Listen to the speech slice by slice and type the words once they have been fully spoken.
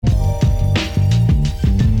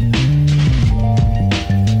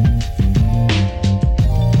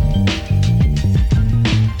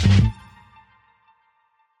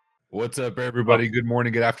What's up, everybody? Good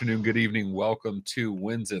morning, good afternoon, good evening. Welcome to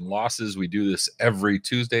Wins and Losses. We do this every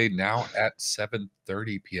Tuesday now at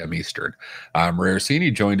 7:30 p.m. Eastern. I'm Rare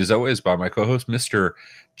Cini, joined as always by my co-host, Mr.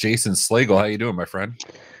 Jason Slagle. How you doing, my friend?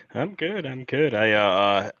 I'm good. I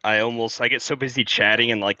get so busy chatting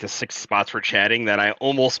in like the 6 spots we're chatting that I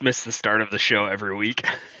almost miss the start of the show every week.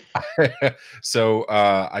 So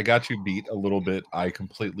I got you beat a little bit. I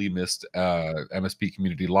completely missed MSP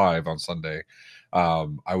Community Live on Sunday.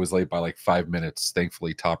 I was late by like 5 minutes.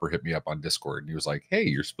 Thankfully, Topper hit me up on Discord and he was like, "Hey,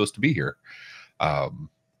 you're supposed to be here."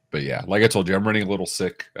 But yeah, like I told you, I'm running a little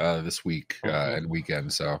sick this week and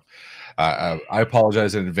weekend, so I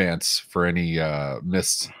apologize in advance for any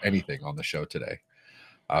missed anything on the show today.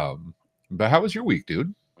 But how was your week,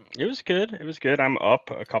 dude? It was good. It was good. I'm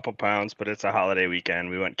up a couple pounds, but it's a holiday weekend.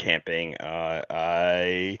 We went camping.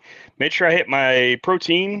 I made sure I hit my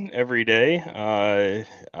protein every day.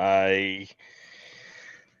 I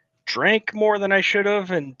drank more than I should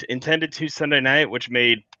have and intended to Sunday night, which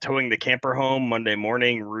made towing the camper home Monday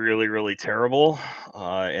morning really, really terrible.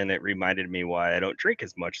 And it reminded me why I don't drink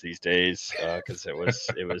as much these days because it was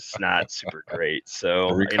not super great. The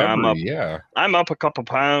So recovery, yeah. I'm up a couple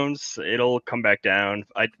pounds. It'll come back down.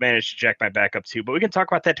 I managed to jack my back up too, but we can talk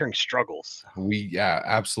about that during struggles. We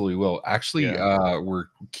absolutely will. Actually, we're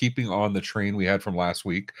keeping on the train we had from last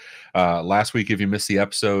week. Last week, if you missed the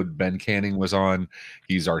episode, Ben Canning was on.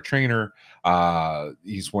 He's our trainer.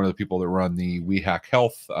 He's one of the people that run the We Hack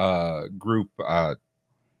Health group.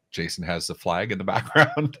 Jason has the flag in the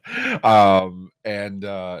background, and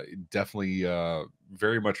definitely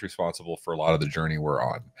very much responsible for a lot of the journey we're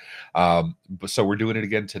on. So we're doing it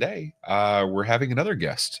again today. We're having another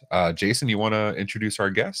guest. Jason, you want to introduce our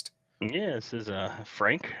guest? Yeah, this is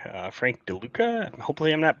Frank DeLuca.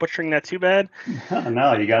 Hopefully, I'm not butchering that too bad.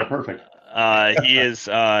 No, you got it perfect.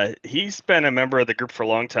 He's been a member of the group for a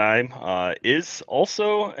long time. Is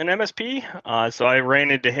also an MSP. So I ran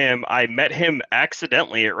into him. I met him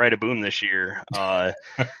accidentally at Ride a Boom this year.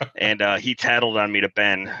 And he tattled on me to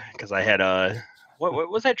Ben because I had what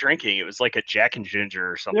was I drinking? It was like a Jack and Ginger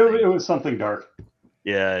or something. It was something dark.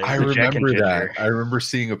 Yeah, I remember that. I remember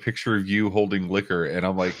seeing a picture of you holding liquor, and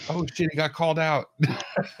I'm like, "Oh shit, he got called out."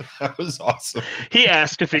 That was awesome. He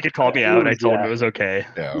asked if he could call me out. I told him it was okay.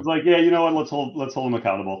 Yeah. He's like, "Yeah, you know what? Let's hold him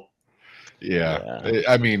accountable." Yeah.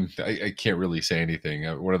 I mean, I can't really say anything.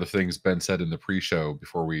 One of the things Ben said in the pre-show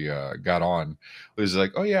before we got on was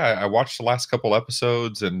like, "Oh yeah, I watched the last couple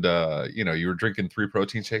episodes, and you were drinking 3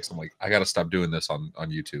 protein shakes." I'm like, "I got to stop doing this on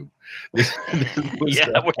YouTube."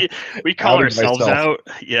 We call ourselves out.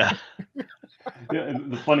 Yeah. Yeah.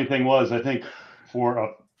 The funny thing was, I think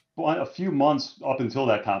for a few months up until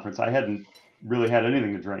that conference, I hadn't really had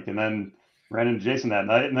anything to drink, and then ran into Jason that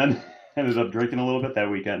night, and then ended up drinking a little bit that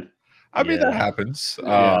weekend. I mean, that happens.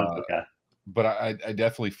 Okay. But I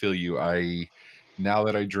definitely feel you. Now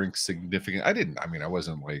that I drink significant, I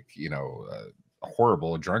wasn't like,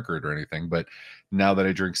 horrible a drunkard or anything, but now that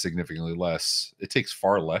I drink significantly less, it takes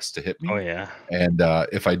far less to hit me. Oh yeah. And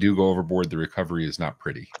if I do go overboard, the recovery is not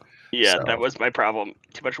pretty. Yeah, that was my problem.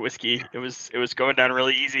 Too much whiskey. It was going down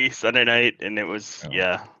really easy Sunday night, and it was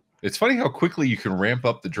It's funny how quickly you can ramp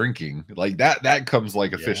up the drinking. Like that comes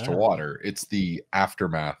like a fish to water. It's the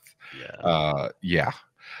aftermath. Yeah.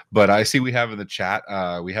 But I see we have in the chat,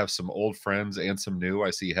 we have some old friends and some new.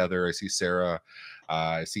 I see Heather, I see Sarah,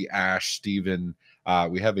 I see Ash, Steven.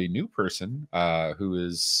 We have a new person who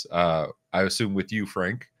is, I assume, with you,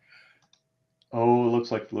 Frank. Oh, looks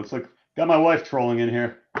like got my wife trolling in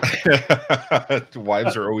here.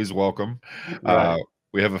 Wives are always welcome. Right.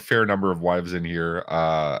 We have a fair number of wives in here.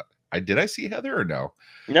 Did I see Heather or no?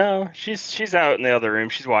 No, she's out in the other room.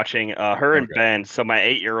 She's watching. Her and Ben. So my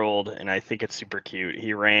 8-year-old, and I think it's super cute.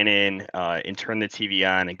 He ran in and turned the TV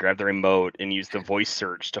on and grabbed the remote and used the voice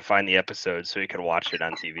search to find the episode so he could watch it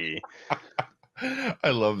on TV.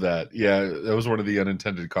 I love that. Yeah, that was one of the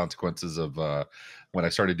unintended consequences of when I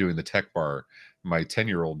started doing the Tech Bar. My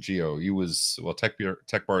 10-year-old Geo, he was Tech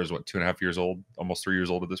Bar is what, 2.5 years old, almost 3 years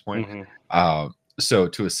old at this point. Mm-hmm. So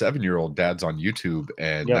to a 7-year-old, dad's on YouTube,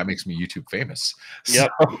 and that makes me YouTube famous.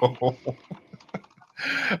 Yep. So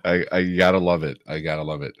I gotta love it.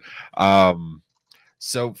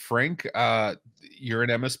 So Frank, you're an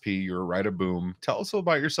MSP, you're a Ride a Boom. Tell us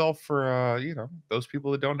about yourself for those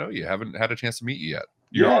people that don't know you, haven't had a chance to meet you yet.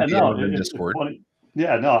 You're on Discord.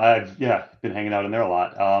 Yeah, no, I've been hanging out in there a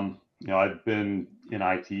lot. I've been in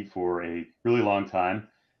IT for a really long time.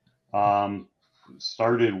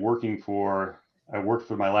 I worked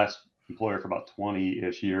for my last employer for about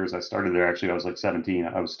 20-ish years. I started there, actually, I was like 17.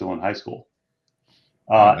 I was still in high school.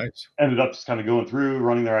 Nice. Ended up just kind of going through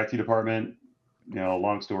running their IT department,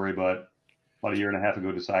 long story, but about a year and a half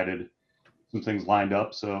ago, decided some things lined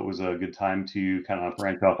up. So it was a good time to kind of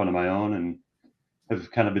branch off onto my own, and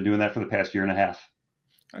have kind of been doing that for the past year and a half.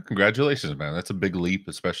 Congratulations, man. That's a big leap,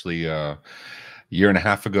 especially year and a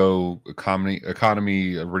half ago.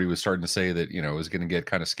 Economy, everybody was starting to say that, it was going to get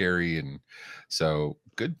kind of scary. And so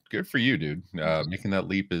good for you, dude. Making that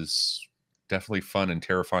leap is definitely fun and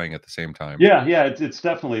terrifying at the same time. Yeah. It's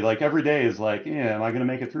definitely like every day is like, yeah, am I going to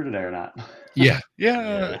make it through today or not? Yeah.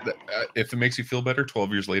 If it makes you feel better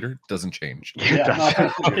 12 years later, it doesn't change.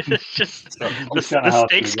 Yeah, it's just the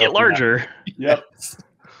stakes get larger. Yep.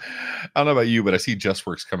 I don't know about you, but I see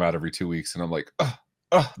JustWorks come out every 2 weeks, and I'm like,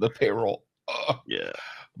 the payroll. Yeah.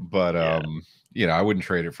 But I wouldn't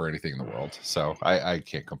trade it for anything in the world, so I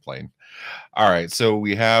can't complain. All right, so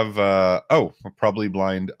we have probably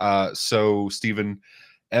blind. So Stephen,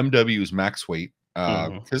 MW's max weight,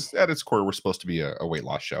 because at its core we're supposed to be a weight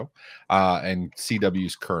loss show, and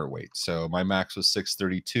CW's current weight. So my max was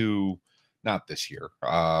 632, not this year.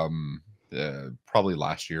 Probably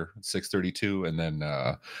last year, 632, and then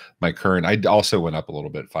my current, I also went up a little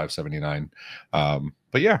bit, 579.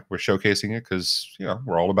 But yeah, we're showcasing it because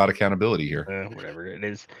we're all about accountability here. Whatever it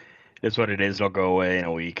is, it's what it is. It'll go away in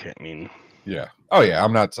a week. I mean, yeah. Oh yeah,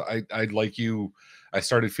 I'm not. I like you. I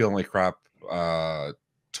started feeling like crap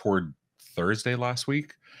toward Thursday last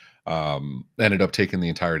week. Ended up taking the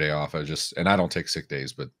entire day off. And I don't take sick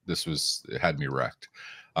days, but it had me wrecked.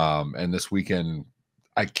 And this weekend,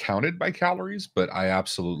 I counted my calories, but I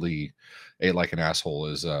absolutely ate like an asshole,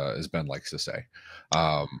 as Ben likes to say.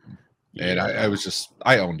 And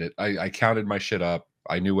I owned it. I counted my shit up.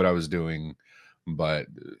 I knew what I was doing, but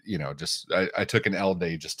I took an L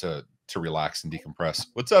day just to relax and decompress.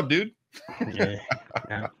 What's up, dude? Yeah.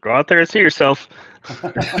 Go out there and see yourself.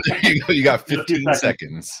 You got 15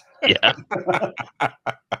 seconds. Yeah.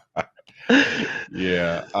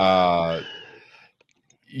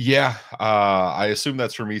 Yeah. I assume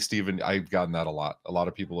that's for me, Steven. I've gotten that a lot. A lot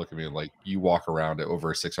of people look at me like, you walk around at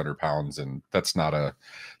over 600 pounds, and that's not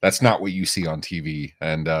what you see on TV.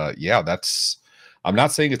 And I'm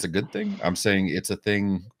not saying it's a good thing. I'm saying it's a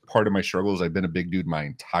thing. Part of my struggle is I've been a big dude my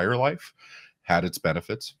entire life. Had its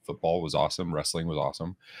benefits. Football was awesome. Wrestling was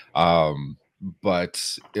awesome.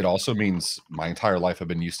 But it also means my entire life I've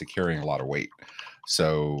been used to carrying a lot of weight.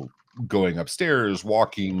 So going upstairs,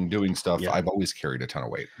 walking, doing stuff, I've always carried a ton of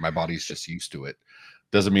weight. My body's just used to it.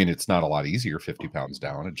 Doesn't mean it's not a lot easier 50 pounds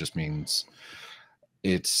down. It just means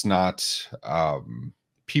it's not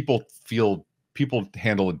people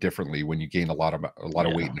handle it differently when you gain a lot of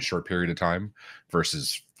weight in a short period of time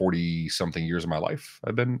versus 40 something years of my life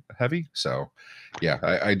I've been heavy. So yeah,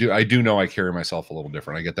 I do know I carry myself a little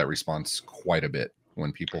different. I get that response quite a bit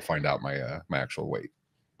when people find out my actual weight.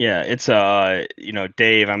 Yeah, it's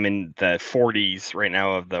Dave, I'm in the 40s right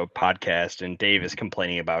now of the podcast, and Dave is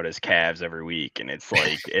complaining about his calves every week, and it's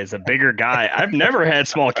like, as a bigger guy, I've never had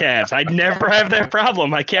small calves. I never have that problem.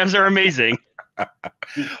 My calves are amazing.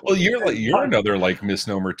 Well, you're another like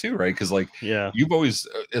misnomer too, right? Because you've always,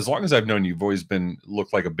 as long as I've known you've always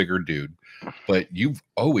looked like a bigger dude, but you've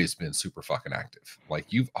always been super fucking active. Like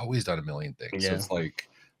you've always done a million things. So it's like,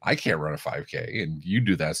 I can't run a 5K, and you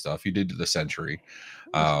do that stuff. You did the century.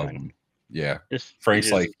 Yeah.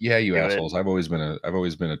 Frank's like, yeah, you assholes. I've always been a.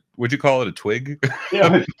 Would you call it a twig?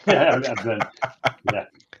 Yeah, I've been. Yeah.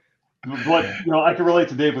 But I can relate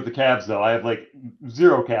to Dave with the calves though. I have like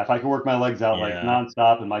zero calf. I can work my legs out like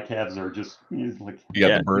nonstop, and my calves are just like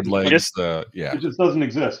the bird legs. It just doesn't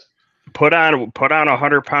exist. Put on a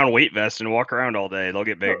 100-pound weight vest and walk around all day. They'll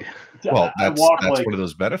get big. Well, that's one of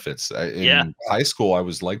those benefits. In high school, I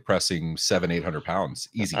was leg pressing 700-800 pounds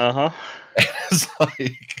easy. It's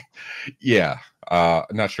like,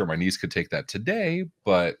 I'm not sure my knees could take that today,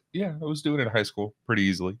 but I was doing it in high school pretty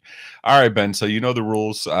easily. All right, Ben. So you know the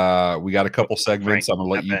rules. We got a couple segments. I'm gonna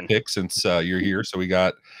let you pick since you're here. So we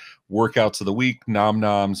got workouts of the week,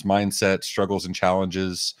 nom-noms, mindset, struggles and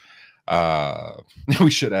challenges.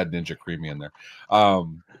 We should add Ninja Creamy in there.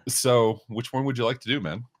 So which one would you like to do,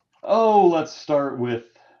 man? Let's just start with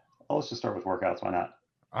workouts. Why not?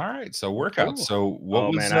 All right, so workouts. Cool. So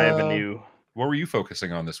what were you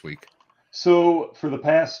focusing on this week? So for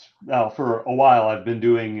a while, I've been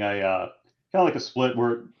doing a kind of like a split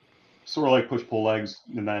where sort of like push-pull legs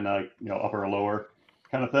and then upper or lower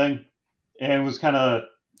kind of thing. And it was kind of,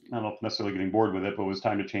 I don't know if necessarily getting bored with it, but it was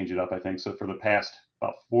time to change it up, I think. So for the past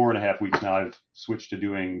about 4.5 weeks now, I've switched to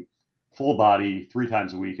doing full body 3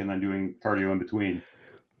 times a week and then doing cardio in between.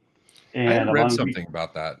 And I read something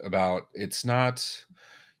about that, about it's not,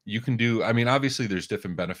 you can do, I mean, obviously there's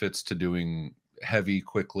different benefits to doing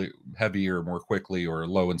heavier more quickly, or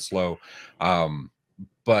low and slow.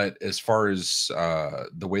 But as far as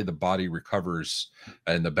the way the body recovers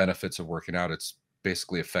and the benefits of working out, it's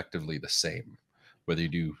basically effectively the same. Whether you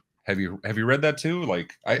do, have you read that too?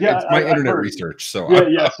 Like, it's my internet research. So no,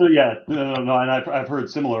 and I've heard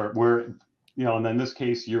similar where, and in this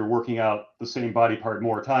case, you're working out the same body part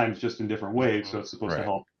more times, just in different ways. So it's supposed to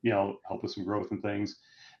help, help with some growth and things.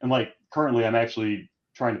 And like currently, I'm actually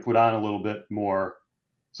trying to put on a little bit more.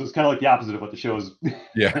 So it's kind of like the opposite of what the show is.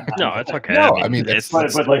 Yeah. No, it's okay. No, I mean,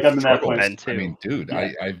 but like I'm in that place. I mean, dude,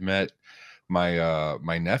 I've met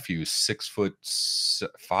my nephew, 6'5",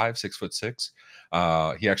 6'6".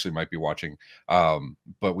 He actually might be watching.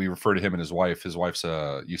 But we refer to him and his wife. His wife's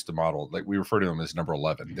used to model. Like, we refer to him as number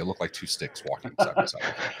 11. They look like two sticks walking side by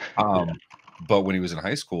side. But when he was in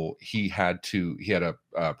high school, he had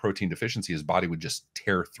a protein deficiency. His body would just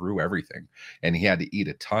tear through everything, and he had to eat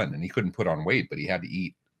a ton. And he couldn't put on weight, but he had to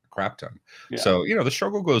eat a crap ton. Yeah. So the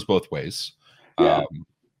struggle goes both ways. Yeah.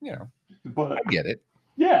 But I get it.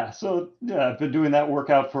 Yeah. So I've been doing that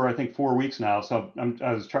workout for I think 4 weeks now. So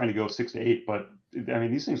I was trying to go 6 to 8, but I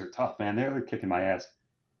mean, these things are tough, man. They're kicking my ass.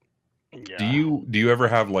 Yeah. Do you ever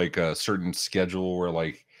have like a certain schedule where,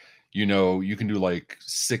 like, you can do like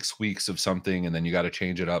 6 weeks of something and then you got to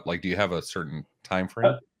change it up? Like, do you have a certain time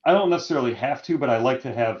frame? I don't necessarily have to, but I like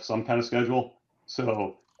to have some kind of schedule.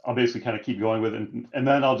 So I'll basically kind of keep going with it. And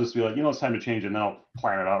then I'll just be like, it's time to change it. And then I'll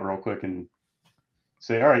plan it out real quick and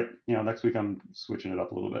say, all right, next week I'm switching it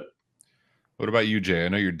up a little bit. What about you, Jay? I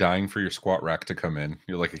know you're dying for your squat rack to come in.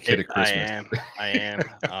 You're like a kid at Christmas. I am.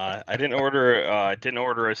 I didn't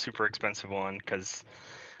order a super expensive one because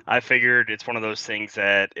I figured it's one of those things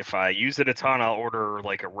that if I use it a ton, I'll order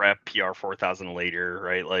like a rep PR 4000 later,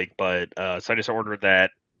 right? Like, but so I just ordered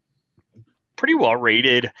that pretty well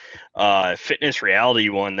rated Fitness Reality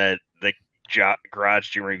one that the Garage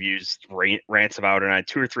Gym Reviews rants about, and I had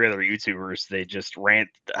 2 or 3 other YouTubers. They just rant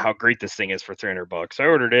how great this thing is for $300. I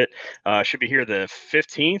ordered it. Should be here the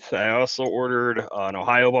 15th. I also ordered an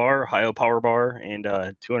Ohio Power Bar, and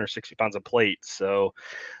 260 pounds of plate. So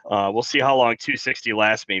we'll see how long 260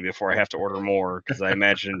 lasts me before I have to order more, because I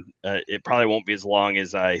imagine it probably won't be as long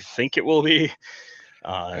as I think it will be.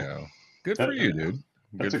 Good for you, dude.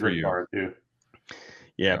 That's a great bar, too.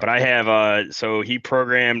 Yeah, but I have, so he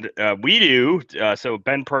programmed, so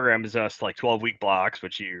Ben programs us like 12-week blocks,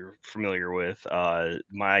 which you're familiar with.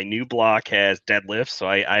 My new block has deadlifts, so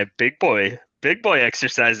I have big boy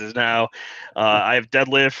exercises now. I have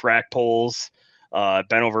deadlift, rack pulls,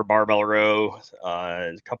 bent over barbell row,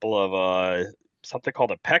 a couple of something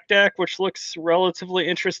called a pec deck, which looks relatively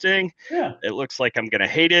interesting. Yeah. It looks like I'm going to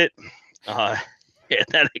hate it. And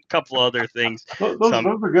then a couple other things. Those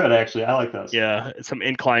are good, actually. I like those. Yeah, some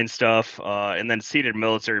incline stuff, and then seated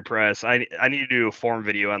military press. I need to do a form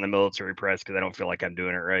video on the military press because I don't feel like I'm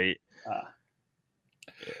doing it right.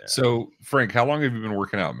 So, Frank, how long have you been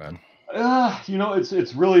working out, man?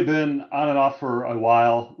 It's really been on and off for a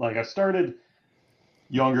while. Like, I started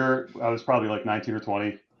younger. I was probably like 19 or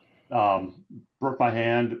 20. Broke my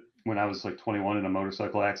hand when I was like 21 in a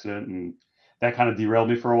motorcycle accident, and that kind of derailed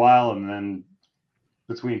me for a while. And then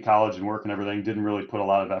between college and work and everything, didn't really put a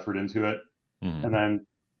lot of effort into it. Mm-hmm. And then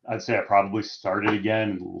I'd say I probably started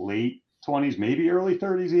again late 20s, maybe early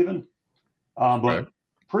 30s even. But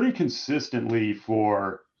pretty consistently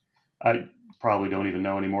I probably don't even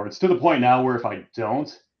know anymore. It's to the point now where if I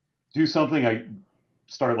don't do something, I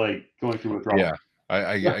start like going through withdrawal. Yeah,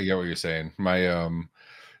 I get what you're saying. My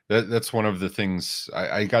that's one of the things.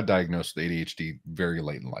 I got diagnosed with ADHD very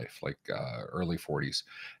late in life, like early 40s.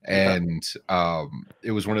 And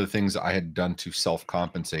it was one of the things I had done to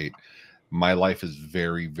self-compensate. My life is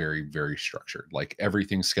very, very, very structured. Like,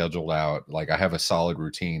 everything's scheduled out. Like, I have a solid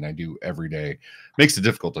routine I do every day. Makes it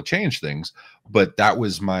difficult to change things, but that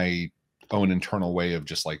was my own internal way of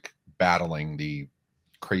just like battling the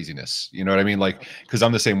craziness. You know what I mean? Like, because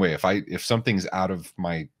I'm the same way. If something's out of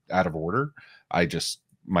order,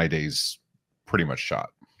 my day's pretty much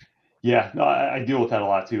shot. Yeah, no, I deal with that a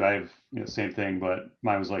lot too. I have same thing, but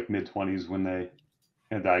mine was like mid-20s when they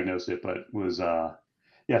had diagnosed it, but it was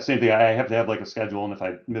same thing. I have to have like a schedule, and if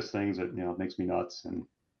I miss things, it makes me nuts, and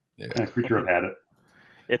I'm pretty sure I've had it.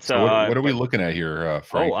 It's so what are we looking at here,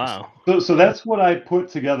 Frank? Oh wow! So that's what I put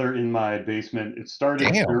together in my basement. It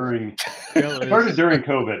started during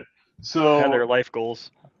COVID. So their life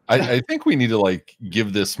goals. I think we need to like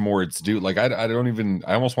give this more its due. Like,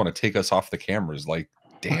 I almost want to take us off the cameras. Like,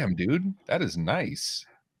 damn, dude, that is nice.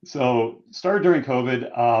 So started during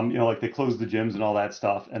COVID, like they closed the gyms and all that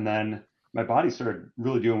stuff. And then my body started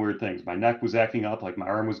really doing weird things. My neck was acting up, like my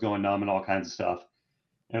arm was going numb and all kinds of stuff.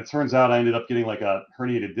 And it turns out I ended up getting like a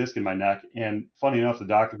herniated disc in my neck. And funny enough, the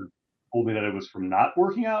doctor told me that it was from not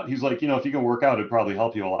working out. He's like, if you can work out, it'd probably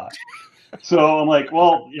help you a lot. So I'm like,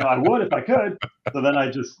 well, I would if I could. So then I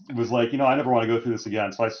just was like, I never want to go through this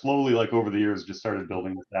again. So I slowly, like over the years, just started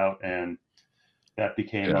building this out, and that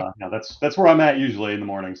became, that's where I'm at usually in the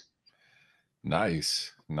mornings.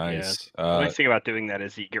 Nice. The nice thing about doing that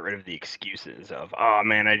is you get rid of the excuses of, oh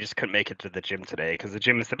man, I just couldn't make it to the gym today because the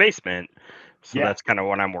gym is the basement. So that's kind of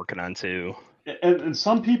what I'm working on too. And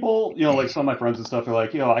some people, like some of my friends and stuff are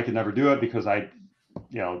like, I could never do it because I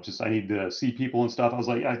need to see people and stuff. I was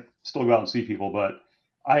like, I still go out and see people, but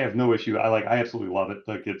I have no issue. I absolutely love it.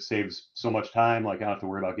 Like it saves so much time. Like I don't have to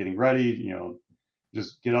worry about getting ready,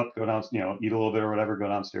 just get up, go down, eat a little bit or whatever, go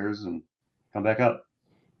downstairs and come back up.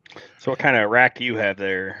 So what kind of rack do you have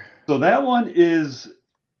there? So that one it's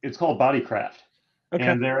called Bodycraft. Okay.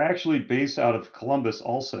 And they're actually based out of Columbus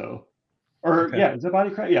also. Or is it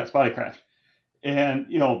Bodycraft? Yeah, it's Bodycraft. And,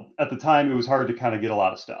 at the time it was hard to kind of get a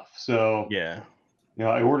lot of stuff. So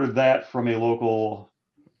I ordered that from a local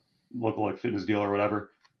like fitness dealer or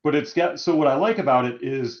whatever. But it's got, so what I like about it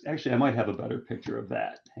is, actually I might have a better picture of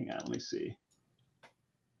that. Hang on, let me see.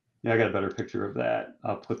 Yeah, I got a better picture of that.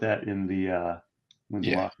 I'll put that in the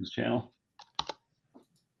Lindsay Watkins channel.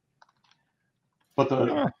 But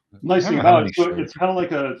the nice thing about it, it's kind of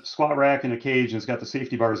like a squat rack and a cage, and it's got the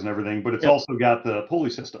safety bars and everything, but it's also got the pulley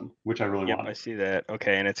system, which I really want. I see that.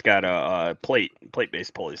 Okay, and it's got a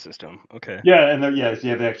plate-based pulley system. Okay. Yeah, and you have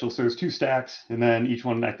the actual. So there's 2 stacks, and then each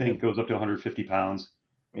one I think goes up to 150 pounds.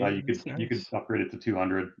 Yeah, you could upgrade it to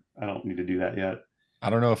 200. I don't need to do that yet. I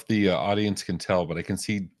don't know if the audience can tell, but I can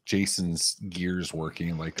see Jason's gears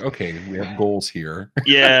working. Like, okay, we have goals here.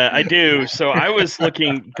 Yeah, I do. So I was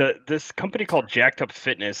looking. This company called Jacked Up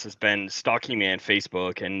Fitness has been stalking me on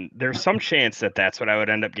Facebook, and there's some chance that that's what I would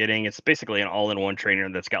end up getting. It's basically an all-in-one trainer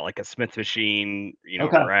that's got like a Smith machine,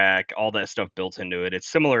 rack, all that stuff built into it. It's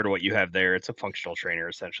similar to what you have there. It's a functional trainer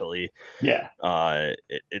essentially. Yeah.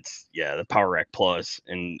 It's the Power Rack Plus,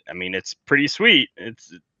 and I mean it's pretty sweet. It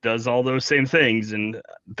does all those same things, and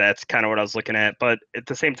that's kind of what I was looking at. But at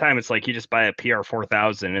the same time, it's like you just buy a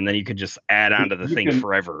PR4000 and then you could just add onto the thing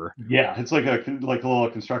forever. Yeah, it's like a little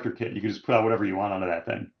constructor kit. You can just put out whatever you want onto that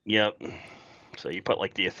thing. Yep. So you put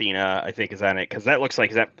like the Athena, I think, is on it, because that looks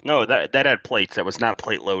like that had plates. That was not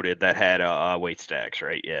plate loaded. That had weight stacks,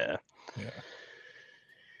 right? Yeah.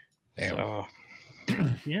 Damn. So,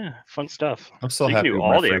 yeah, fun stuff. I'm still happy with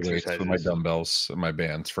all the exercises with my dumbbells and my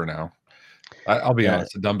bands for now. I'll be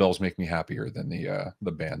honest, the dumbbells make me happier than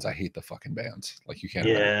the bands. I hate the fucking bands. Like you can't.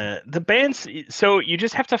 Yeah, the bands. So you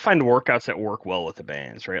just have to find workouts that work well with the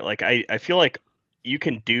bands, right? Like I feel like you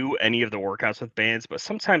can do any of the workouts with bands, but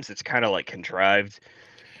sometimes it's kind of like contrived.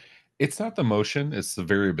 It's not the motion; it's the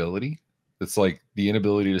variability. It's like the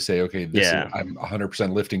inability to say, okay, I'm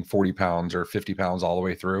 100% lifting 40 pounds or 50 pounds all the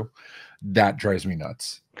way through. That drives me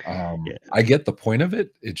nuts. I get the point of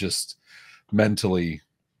it. It just mentally,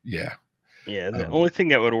 Yeah, the only thing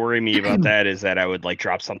that would worry me about that is that I would like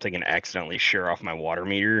drop something and accidentally shear off my water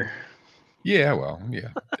meter. Yeah, well,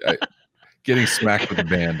 getting smacked with a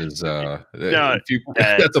band is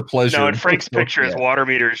that's a pleasure. No, in Frank's picture, his water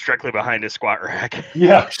meter is directly behind his squat rack.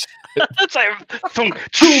 Yeah. It's like,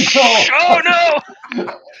 oh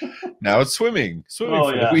no! Now it's swimming.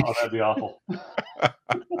 Oh yeah, that'd be awful.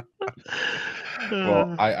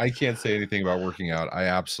 Well, I can't say anything about working out. I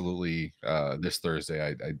absolutely this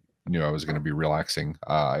Thursday I knew I was going to be relaxing.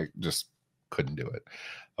 I just couldn't do it.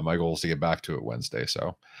 My goal is to get back to it Wednesday.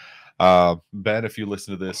 So, Ben, if you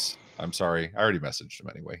listen to this, I'm sorry. I already messaged him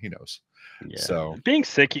anyway. He knows. Yeah. So being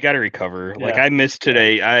sick, you got to recover. Yeah. Like I missed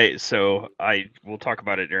today. I will talk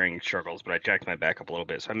about it during struggles, but I jacked my back up a little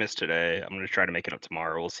bit, so I missed today. I'm going to try to make it up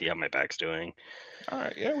tomorrow. We'll see how my back's doing. All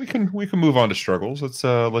right. Yeah, we can move on to struggles.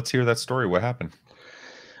 Let's hear that story. What happened?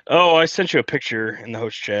 Oh, I sent you a picture in the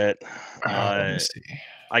host chat. Let me see.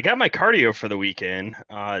 I got my cardio for the weekend.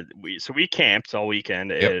 We camped all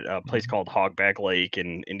weekend at a place called Hogback Lake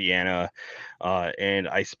in Indiana, and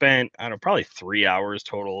I spent probably 3 hours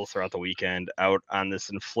total throughout the weekend out on this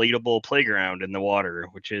inflatable playground in the water,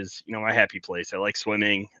 which is my happy place. I like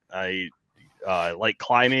swimming. I like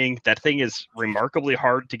climbing. That thing is remarkably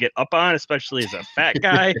hard to get up on, especially as a fat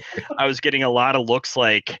guy. I was getting a lot of looks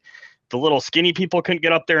like the little skinny people couldn't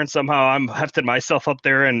get up there, and somehow I'm hefting myself up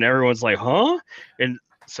there, and everyone's like, huh? And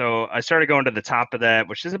so I started going to the top of that,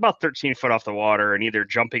 which is about 13 foot off the water, and either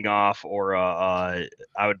jumping off or I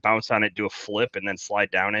would bounce on it, do a flip, and then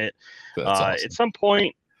slide down it. That's awesome. At some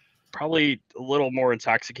point, probably a little more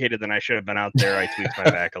intoxicated than I should have been out there. I tweaked my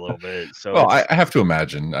back a little bit. So well, I have to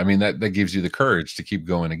imagine. I mean, that gives you the courage to keep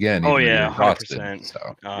going again. Oh even though yeah, you're exhausted. 100%.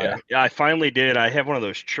 So yeah, I finally did. I have one of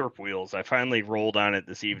those chirp wheels. I finally rolled on it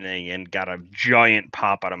this evening and got a giant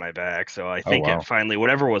pop out of my back. So I think wow. it finally,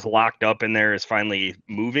 whatever was locked up in there is finally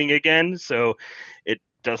moving again. So it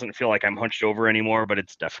doesn't feel like I'm hunched over anymore, but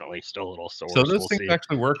it's definitely still a little sore. So those things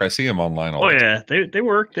actually work. I see them online. Oh yeah, they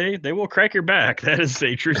work. They will crack your back. That is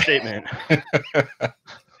a true statement.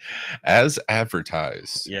 As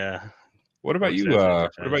advertised. Yeah. What about you?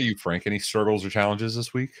 What about you, Frank? Any struggles or challenges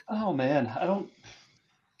this week? Oh man,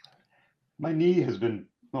 my knee has been,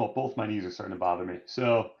 well, both my knees are starting to bother me.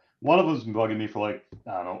 So one of them's been bugging me for like,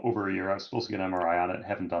 I don't know, over a year. I was supposed to get an MRI on it.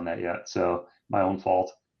 Haven't done that yet. So my own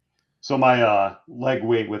fault. So my leg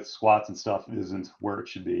weight with squats and stuff isn't where it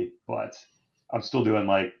should be, but I'm still doing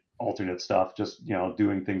like alternate stuff, just,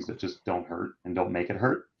 doing things that just don't hurt and don't make it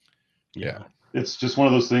hurt. Yeah. It's just one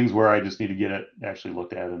of those things where I just need to get it actually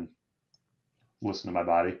looked at and listen to my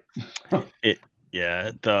body.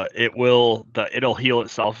 It'll heal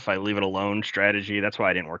itself if I leave it alone strategy. That's why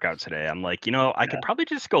I didn't work out today. I'm like, I could probably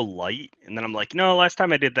just go light. And then I'm like, no, last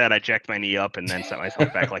time I did that, I jacked my knee up and then set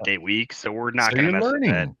myself back like 8 weeks. So we're not going to mess with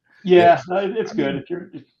that. Yeah, it's good.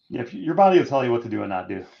 If your body will tell you what to do and not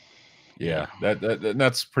do. Yeah,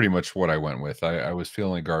 that's pretty much what I went with. I was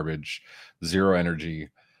feeling garbage, zero energy.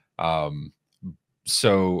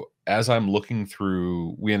 So as I'm looking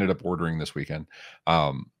through, we ended up ordering this weekend.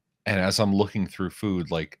 And as I'm looking through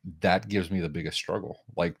food, like that gives me the biggest struggle.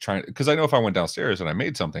 Like because I know if I went downstairs and I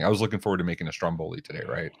made something, I was looking forward to making a stromboli today,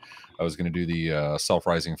 right? I was going to do the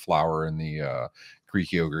self-rising flour and the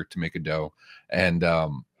Greek yogurt to make a dough. And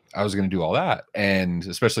I was going to do all that, and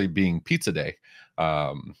especially being pizza day.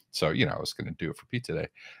 So, I was going to do it for pizza day.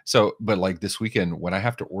 So, but like this weekend when I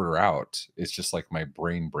have to order out, it's just like my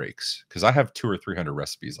brain breaks because I have 200 or 300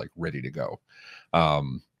 recipes like ready to go.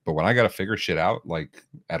 But when I got to figure shit out, like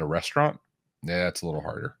at a restaurant, it's a little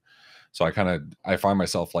harder. So I find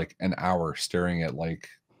myself like an hour staring at like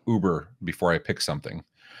Uber before I pick something.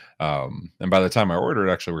 And by the time I order,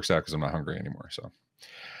 it actually works out because I'm not hungry anymore. So,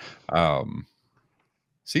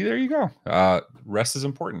 see, there you go. Rest is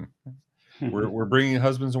important. We're bringing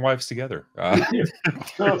husbands and wives together.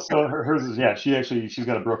 So hers is, she's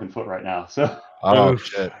got a broken foot right now. So oh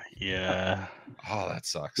shit, yeah. Oh, that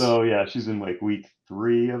sucks. So yeah, she's in like week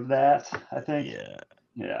 3 of that, I think.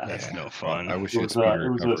 Yeah, that's no fun. I wish it was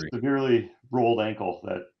a severely rolled ankle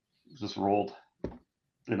that just rolled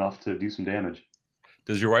enough to do some damage.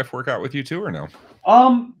 Does your wife work out with you too, or no?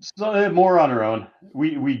 So more on her own.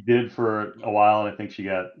 We did for a while, and I think she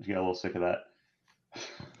got a little sick of that.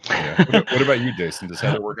 Yeah. What about you, Jason? Does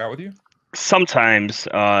Heather work out with you? Sometimes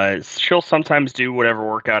she'll sometimes do whatever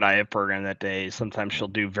workout I have programmed that day. Sometimes she'll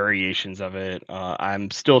do variations of it. I'm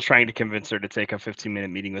still trying to convince her to take a 15-minute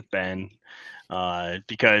meeting with Ben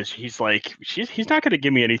because he's like, he's not going to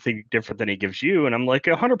give me anything different than he gives you. And I'm like,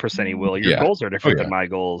 100% he will. Your goals are different than my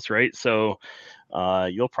goals, right? So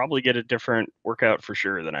you'll probably get a different workout for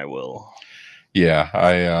sure than I will.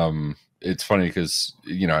 Yeah, it's funny because,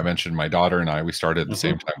 I mentioned my daughter and I, we started at the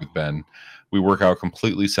same time with Ben. We work out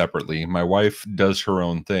completely separately. My wife does her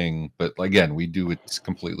own thing, but again, we do it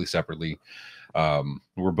completely separately.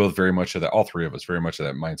 We're both very much of that, all three of us, very much of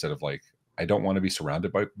that mindset of like, I don't want to be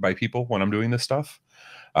surrounded by people when I'm doing this stuff.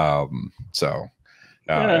 It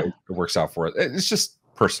works out for it. It's just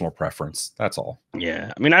personal preference. That's all.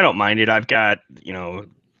 Yeah. I mean, I don't mind it. I've got,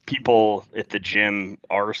 people at the gym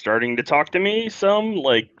are starting to talk to me some,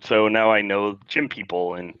 so now I know gym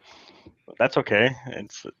people, and that's okay.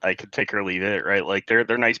 I could take or leave it, right? Like they're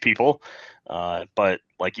nice people. But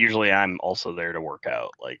like usually I'm also there to work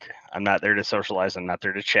out. Like I'm not there to socialize. I'm not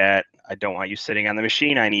there to chat. I don't want you sitting on the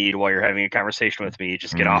machine I need while you're having a conversation with me.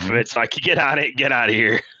 Just get off of it so I can get on it, get out of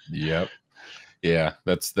here. Yep. Yeah,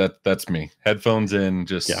 that's me. Headphones in,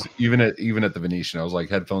 even at the Venetian, I was like,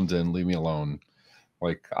 headphones in, leave me alone.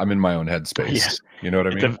 Like I'm in my own headspace. Yeah. You know what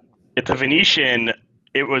I mean? At the Venetian,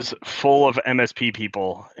 it was full of MSP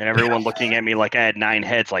people and everyone looking at me like I had 9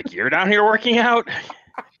 heads. Like, you're down here working out?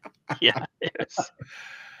 Yeah.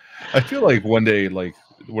 I feel like one day, like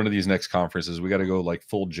one of these next conferences, we got to go like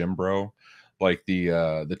full gym bro, like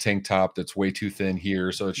the tank top that's way too thin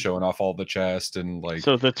here, so it's showing off all the chest and like.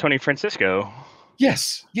 So the Tony Francisco.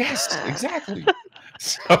 Yes, exactly.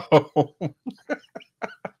 So.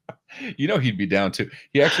 He'd be down too.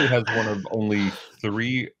 He actually has one of only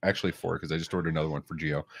 3, actually 4, because I just ordered another one for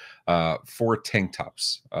Gio. 4 tank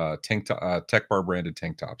tops, Tech Bar branded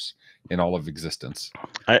tank tops in all of existence.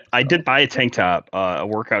 I did buy a tank top, a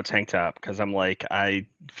workout tank top, because I'm like, I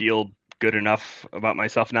feel good enough about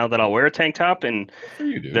myself now that I'll wear a tank top, and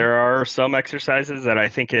You do. there are some exercises that I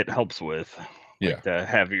think it helps with. Yeah. Like to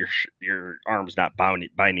have your arms not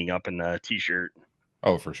binding up in the t-shirt.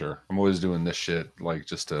 Oh, for sure. I'm always doing this shit, like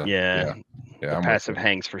just to Yeah. The I'm passive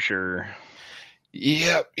hangs for sure.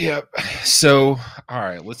 Yep. So, all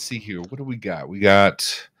right, let's see here. What do we got? We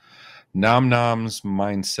got Nom Nom's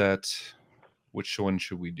mindset. Which one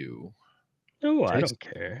should we do? Oh, I don't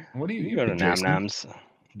care. What do you go to Nom Jason? Noms?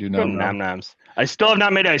 Do Go to Nom Nom Noms. I still have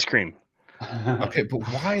not made ice cream. Okay, but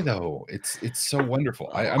why though? It's so wonderful.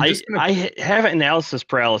 I have analysis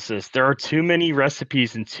paralysis. There are too many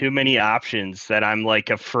recipes and too many options that I'm like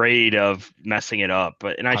afraid of messing it up.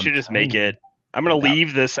 And I should just make it. I'm gonna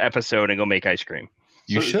leave this episode and go make ice cream.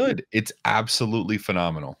 You should. It's absolutely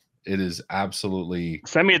phenomenal. It is absolutely.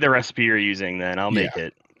 Send me the recipe you're using, then I'll make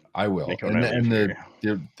it. I will. And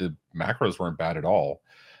the macros weren't bad at all.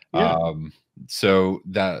 Yeah. So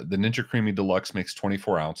the Ninja Creamy Deluxe makes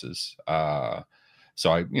 24 ounces.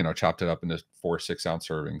 So I chopped it up into 4 6-ounce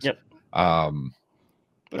servings. Yep.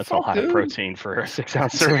 That's a lot of protein for a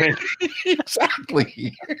 6-ounce serving.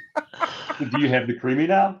 Exactly. Do you have the creamy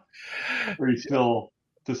now? Or are you still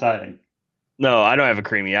deciding? No, I don't have a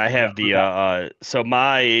creamy. I have the so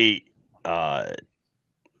my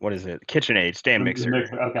what is it? KitchenAid stand mixer.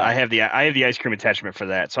 Okay. I have the ice cream attachment for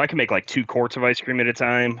that, so I can make like 2 quarts of ice cream at a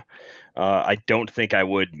time. I don't think I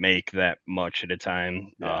would make that much at a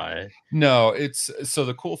time. No, it's so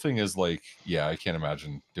the cool thing is like, I can't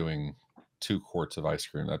imagine doing 2 quarts of ice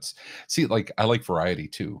cream. Like I like variety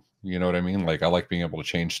too. You know what I mean? Like I like being able to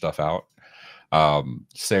change stuff out.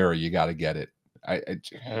 Sarah, you got to get it.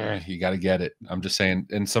 You got to get it. I'm just saying.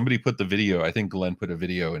 And somebody put the video. I think Glenn put a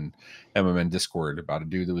video in MMN Discord about a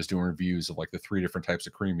dude that was doing reviews of like the 3 different types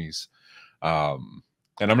of creamies. And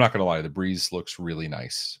I'm not gonna lie, the Breeze looks really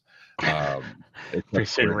nice.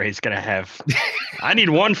 Ray's gonna have. I need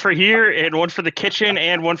one for here and one for the kitchen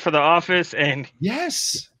and one for the office. And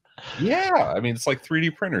yes. Yeah, I mean it's like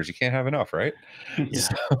 3D printers. You can't have enough, right? Yeah.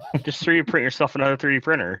 Just 3D print yourself another 3D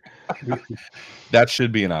printer. That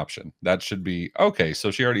should be an option. That should be okay.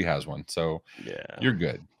 So she already has one, so you're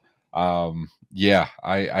good. I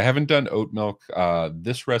haven't done oat milk.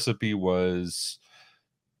 This recipe was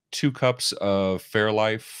 2 cups of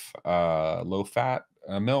Fairlife low fat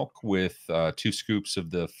milk with 2 scoops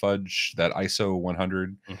of the fudge, that ISO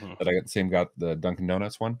 100 that I got the Dunkin'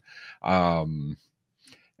 Donuts one.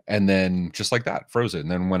 And then just like that, froze it.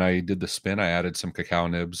 And then when I did the spin, I added some cacao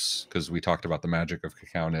nibs because we talked about the magic of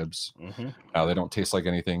cacao nibs. They don't taste like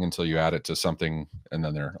anything until you add it to something, and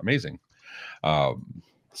then they're amazing.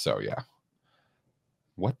 So yeah.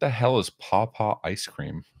 What the hell is Pawpaw ice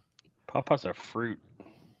cream? Pawpaw's a fruit.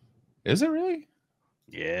 Is it really?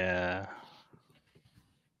 Yeah.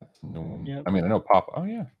 No. Yep. I mean, I know Pawpaw. Oh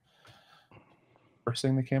yeah. First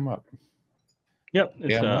thing that came up. Yep.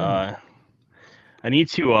 It's I need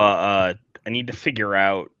to figure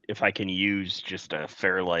out if I can use just a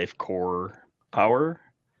Fairlife Core Power.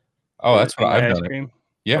 Oh, that's what I've done. Cream.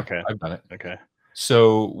 Yeah, okay. I've done it. Okay.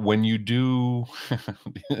 So when you do,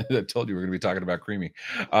 I told you we're going to be talking about creamy.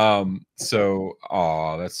 So,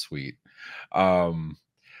 that's sweet.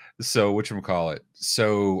 So whatchamacallit?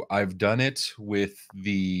 So I've done it with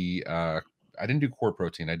the, I didn't do core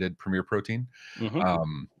protein. I did Premier Protein,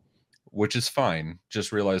 which is fine.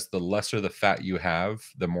 Just realize the lesser the fat you have,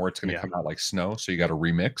 the more it's going to come out like snow. So you got to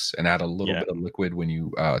remix and add a little bit of liquid when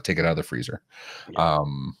you take it out of the freezer.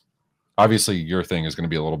 Obviously your thing is going to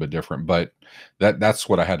be a little bit different, but that's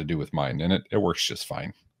what I had to do with mine, and it works just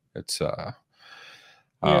fine. It's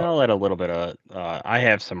I'll add a little bit of I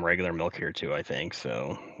have some regular milk here too, I think.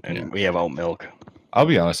 So, and we have oat milk. I'll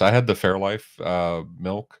be honest, I had the Fairlife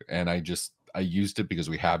milk, and I used it because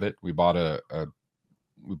we have it. We bought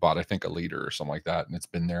I think a liter or something like that, and it's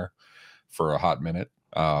been there for a hot minute.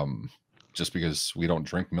 Just because we don't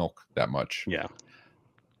drink milk that much. Yeah.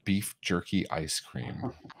 Beef jerky ice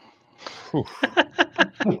cream. So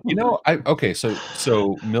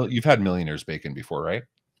you've had Millionaire's bacon before, right?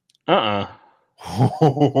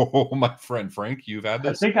 Oh, my friend Frank, you've had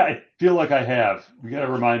this? I feel like I have. You got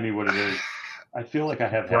to remind me what it is. I feel like I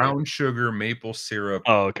have brown sugar maple syrup.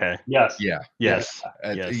 Oh, okay. Yes. Yeah. Yes.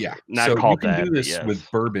 Yeah. Not so called you can that, do this with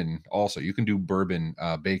bourbon also. You can do bourbon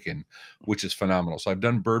bacon, which is phenomenal. So I've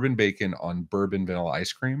done bourbon bacon on bourbon vanilla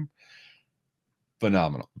ice cream.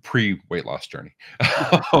 Phenomenal. Pre-weight loss journey.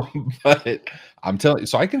 But I'm telling you,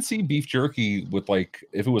 so I can see beef jerky with, like,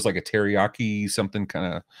 if it was like a teriyaki, something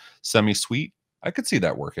kind of semi-sweet, I could see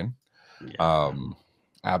that working.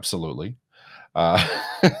 Absolutely. But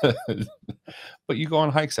you go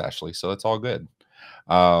on hikes, Ashley, so it's all good.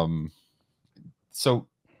 So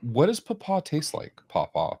What does pawpaw taste like?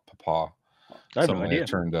 Pawpaw. I have no Suddenly I idea.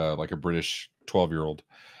 turned like a British 12-year-old.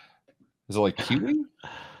 Is it like kiwi? I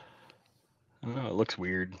don't know. It looks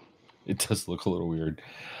weird. It does look a little weird.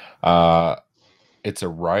 It's a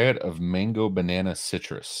riot of mango, banana,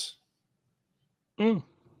 citrus. Mm.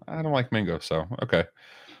 I don't like mango, so okay.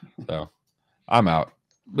 So I'm out.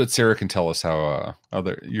 But Sarah can tell us how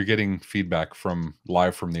you're getting feedback from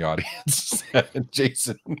live from the audience.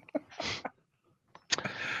 Jason,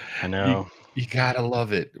 I know. you gotta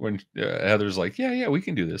love it when Heather's like, yeah, we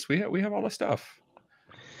can do this. We have all the stuff.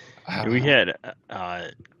 We had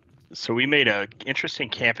so we made a interesting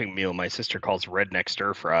camping meal my sister calls redneck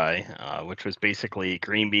stir fry, which was basically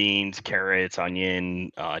green beans, carrots,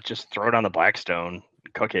 onion, just throw it on the Blackstone,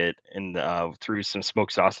 cook it, and threw some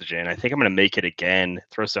smoked sausage in. I think I'm gonna make it again,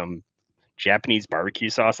 throw some Japanese barbecue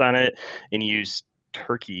sauce on it, and use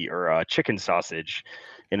turkey or chicken sausage,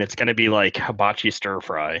 and it's gonna be like hibachi stir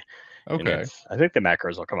fry. Okay. I think the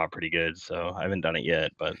macros will come out pretty good, so I haven't done it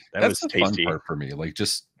yet, but That's was the tasty. fun part for me. Like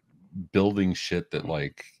just building shit that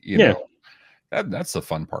like, you know, that's the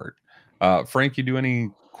fun part. Frank, you do any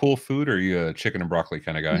cool food, or are you a chicken and broccoli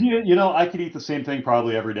kind of guy? You know, I could eat the same thing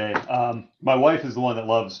probably every day. My wife is the one that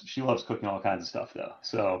loves cooking all kinds of stuff though.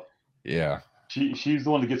 So yeah, she's the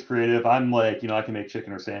one that gets creative. I'm like, I can make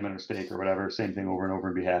chicken or salmon or steak or whatever, same thing over and over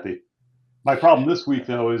and be happy. My problem this week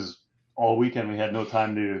though is all weekend we had no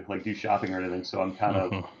time to like do shopping or anything. So I'm kind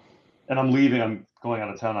of, and I'm leaving. I'm going out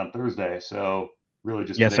of town on Thursday. So really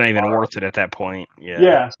just it's not even worth it at that point.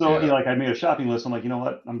 So like I made a shopping list. I'm like, you know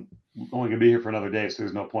what, I'm only gonna be here for another day, so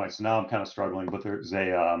there's no point. So now I'm kind of struggling, but there's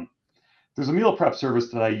a meal prep service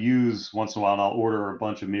that I use once in a while, and I'll order a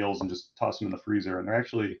bunch of meals and just toss them in the freezer, and they're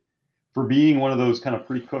actually, for being one of those kind of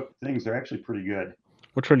pre-cooked things, they're actually pretty good.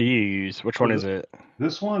 Which one do you use? Which one is it?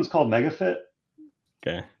 This one's called MegaFit.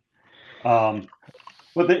 Okay.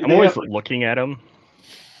 But I'm always looking at them.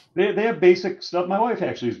 They have basic stuff. My wife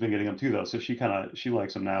actually has been getting them too, though, so she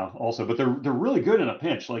likes them now also. But they're really good in a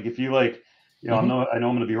pinch. Like if you like, I know I'm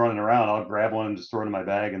going to be running around, I'll grab one and just throw it in my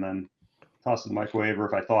bag and then toss it in the microwave. Or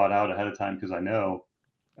if I thaw it out ahead of time because I know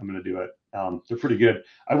I'm going to do it. They're pretty good.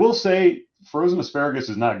 I will say frozen asparagus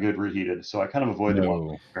is not good reheated, so I kind of avoid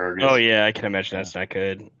the asparagus. Oh yeah, I can imagine that's not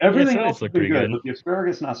good. Everything else looks pretty good, but the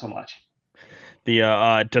asparagus not so much.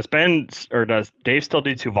 The does Ben or does Dave still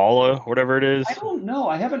do Tuvala, whatever it is? I don't know.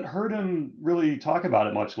 I haven't heard him really talk about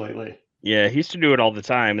it much lately. Yeah, he used to do it all the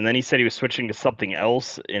time, and then he said he was switching to something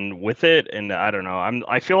else and with it, and I don't know.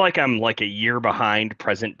 I feel like I'm like a year behind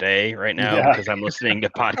present day right now because I'm listening to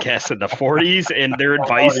podcasts in the 40s, and their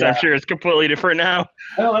advice I'm sure is completely different now.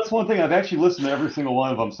 Well, that's one thing. I've actually listened to every single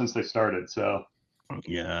one of them since they started. So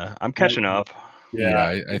yeah, I'm catching up.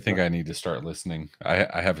 Yeah, I think I need to start listening.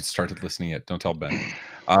 I haven't started listening yet. Don't tell Ben.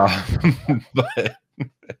 But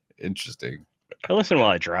interesting. I listen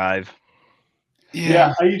while I drive.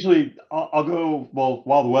 Yeah, I usually I'll go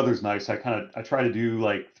while the weather's nice. I try to do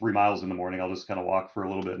like 3 miles in the morning. I'll just kind of walk for a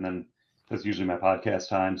little bit, and then that's usually my podcast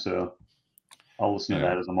time. So I'll listen to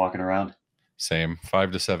that as I'm walking around. Same.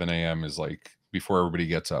 5 to 7 a.m. is like before everybody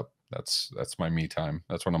gets up. That's my me time.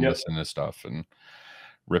 That's when I'm listening to stuff and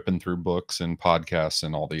ripping through books and podcasts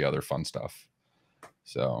and all the other fun stuff.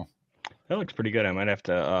 So that looks pretty good. I might have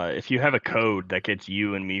to if you have a code that gets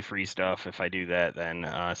you and me free stuff, if I do that, then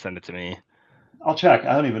send it to me. I'll check.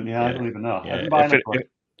 I don't even know. Yeah.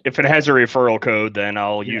 If it has a referral code, then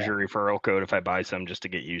I'll use your referral code if I buy some just to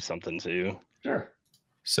get you something too. Sure.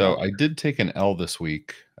 So I did take an L this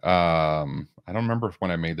week. I don't remember when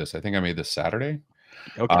I made this. I think I made this Saturday.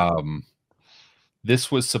 Okay.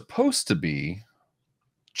 This was supposed to be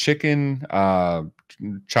chicken,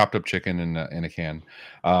 chopped up chicken in a can,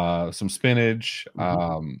 some spinach,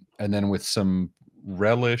 and then with some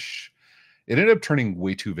relish. It ended up turning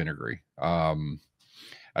way too vinegary.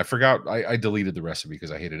 I forgot. I deleted the recipe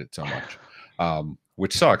because I hated it so much,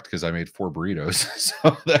 which sucked because I made 4 burritos.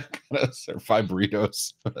 So that or 5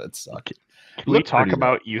 burritos. That sucked. Can we talk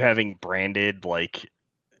about you having branded like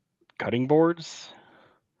cutting boards?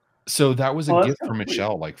 So that was a gift from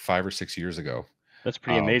Michelle like 5 or 6 years ago. That's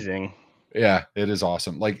pretty amazing. Yeah, it is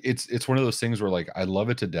awesome. Like it's one of those things where like I love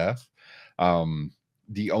it to death.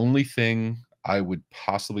 The only thing I would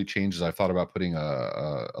possibly change is I thought about putting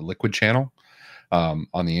a liquid channel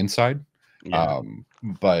on the inside.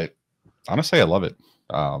 But honestly, I love it.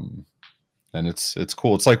 And it's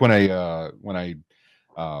cool. It's like when I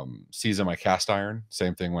season my cast iron,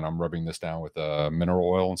 same thing when I'm rubbing this down with mineral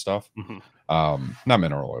oil and stuff. Not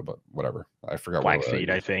mineral oil, but whatever. I forgot.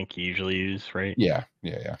 Flaxseed, I think you usually use, right? Yeah.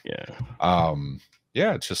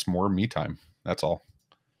 It's just more me time. That's all.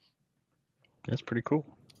 That's pretty cool.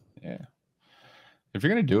 Yeah. If you're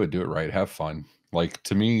gonna do it right. Have fun. Like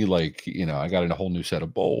to me, like I got a whole new set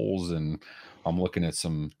of bowls, and I'm looking at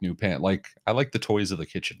some new Like I like the toys of the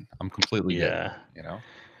kitchen. I'm completely getting it,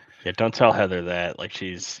 Yeah, don't tell Heather that. Like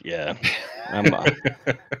I'm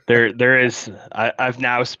there is I've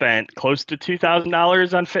now spent close to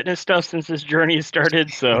 $2,000 on fitness stuff since this journey has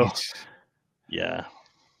started. So yeah.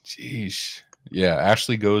 Jeez. Yeah,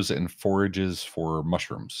 Ashley goes and forages for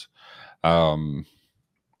mushrooms. Yeah.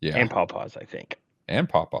 And pawpaws, I think. And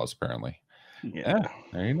pawpaws, apparently. Yeah.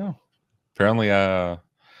 There you go. Apparently,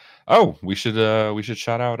 we should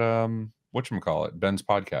shout out whatchamacallit, Ben's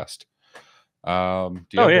podcast. Do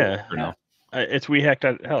you have it's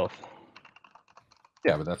WeHack.health.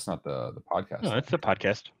 Yeah, but that's not the podcast. No, it's the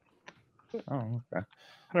podcast. Oh, okay.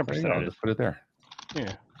 100%. I'll just put it there.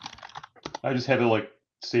 Yeah. I just have it like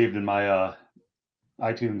saved in my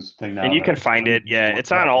iTunes thing now. And you can find it. Yeah,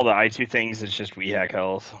 it's on all the iTunes things. It's just WeHack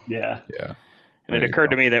Health. Yeah. Yeah. And it occurred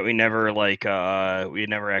to me that we never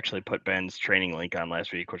actually put Ben's training link on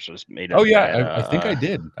last week, which was made us bad. I think I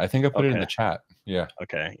did. I think I put it in the chat. Yeah.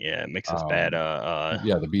 Okay. Yeah, it makes us bad.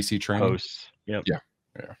 The BC training hosts. Yep.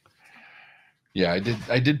 Yeah.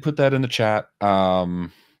 I did put that in the chat.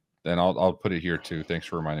 And I'll put it here too. Thanks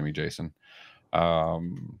for reminding me, Jason.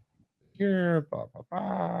 Here,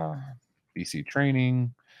 BC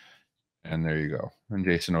training. And there you go. And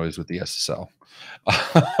Jason always with the SSL.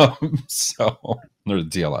 So there's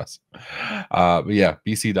DLS. But yeah,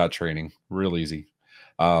 BC.training. Real easy.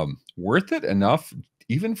 Worth it enough,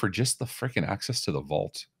 even for just the freaking access to the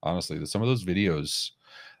vault. Honestly, some of those videos.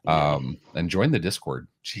 And join the Discord.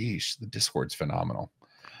 Jeez, the Discord's phenomenal.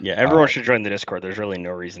 Yeah, everyone should join the Discord. There's really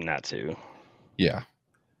no reason not to. Yeah.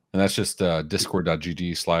 And that's just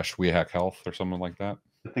discord.gg/WeHackHealth or something like that.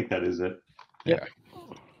 I think that is it. Yeah.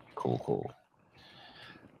 Cool.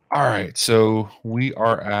 All right. So we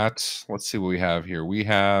are at, let's see what we have here. We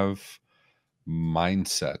have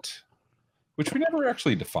mindset, which we never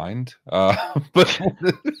actually defined. But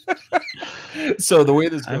so the way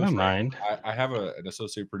this goes, I have an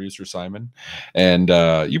associate producer, Simon, and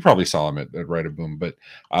you probably saw him at Right of Boom, but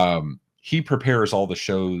he prepares all the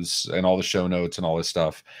shows and all the show notes and all this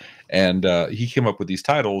stuff. And he came up with these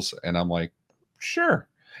titles, and I'm like, sure.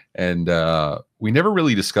 And we never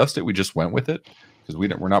really discussed it. We just went with it because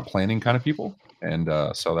we're not planning kind of people. And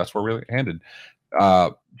so that's where we're handed.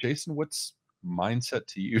 Jason, what's mindset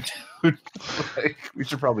to you, dude? Like, we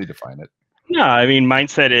should probably define it. No, I mean,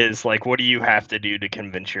 mindset is like, what do you have to do to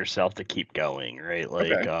convince yourself to keep going, right?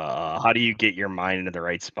 Like, how do you get your mind into the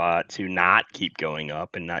right spot to not keep going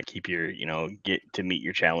up and not keep your, get to meet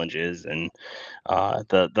your challenges, and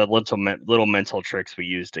the little mental tricks we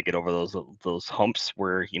use to get over those humps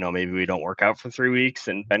where, maybe we don't work out for 3 weeks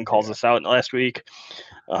and Ben calls us out last week,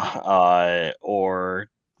 or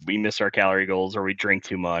we miss our calorie goals, or we drink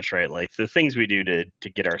too much, right? Like the things we do to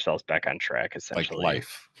get ourselves back on track, essentially. Like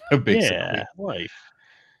life, basically. Yeah, life.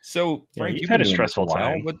 So, Frank, you've had a stressful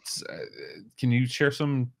time. Can you share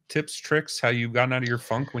some tips, tricks, how you've gotten out of your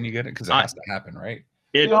funk when you get it? Because it has to happen, right?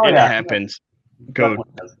 It happens. Go,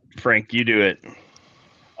 Frank, you do it.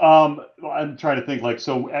 I'm trying to think.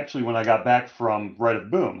 So actually, when I got back from Right of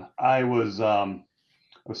Boom, I was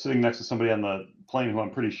sitting next to somebody on the plane who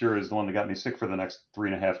I'm pretty sure is the one that got me sick for the next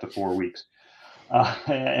 3.5 to 4 weeks.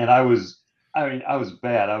 And I was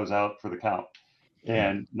bad. I was out for the count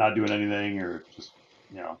and not doing anything, or just,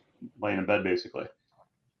 laying in bed basically.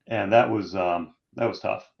 And that was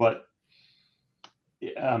tough, but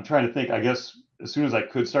I'm trying to think. I guess as soon as I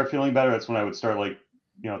could start feeling better, that's when I would start telling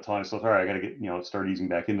myself, all right, I got to get, start easing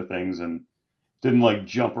back into things, and didn't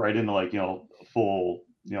jump right into full,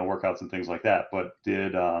 workouts and things like that. But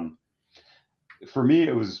did, for me,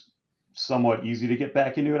 it was somewhat easy to get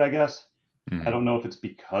back into it, I guess. Mm-hmm. I don't know if it's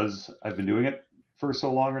because I've been doing it for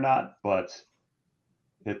so long or not, but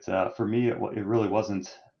it, for me, it really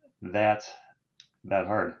wasn't that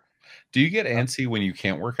hard. Do you get antsy when you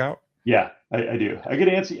can't work out? Yeah, I do. I get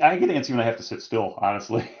antsy when I have to sit still,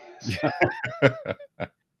 honestly.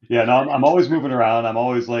 Yeah, no, I'm always moving around. I'm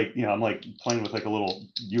always I'm playing with a little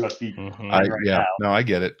USB. Mm-hmm. I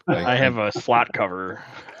get it. I have a slot cover.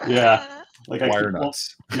 Yeah, wire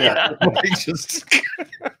nuts. Yeah,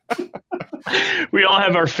 we all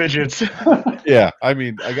have our fidgets. Yeah, I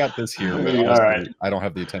mean, I got this here, but honestly, all right. I don't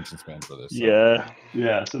have the attention span for this. So.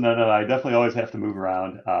 Yeah. So no, I definitely always have to move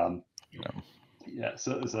around. Yeah,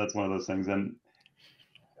 so that's one of those things, and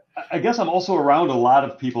I guess I'm also around a lot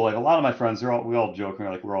of people. A lot of my friends, we all joke,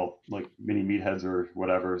 we're all mini meatheads or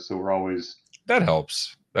whatever. So we're always that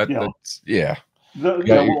helps. That's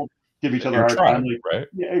give each other a Your hard tribe, time. Like, right?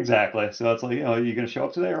 yeah, exactly. So it's like, you know, are you going to show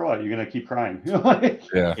up today or what? You're going to keep crying. Like,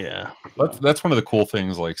 Yeah. Yeah. That's one of the cool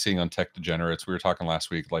things, like seeing on Tech Degenerates. We were talking last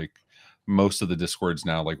week, like most of the Discords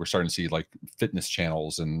now, like we're starting to see like fitness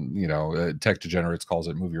channels, and you know, Tech Degenerates calls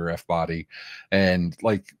it "Move Your F Body," and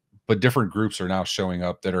like, but different groups are now showing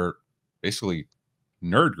up that are basically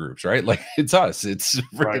nerd groups, right? Like it's us, it's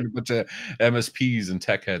freaking Right. a bunch of MSPs and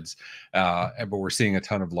tech heads, but we're seeing a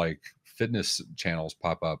ton of like fitness channels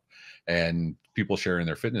pop up and people sharing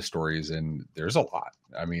their fitness stories, and there's a lot.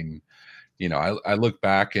 I mean, you know, I look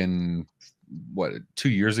back, and what, 2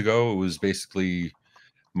 years ago it was basically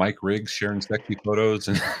Mike Riggs sharing sexy photos,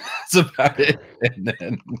 and that's about it. And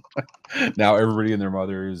then now everybody and their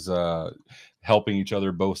mother is helping each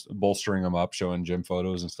other, bolstering them up, showing gym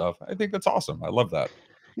photos and stuff. I think that's awesome. I love that.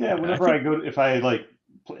 Yeah, whenever I go, if I like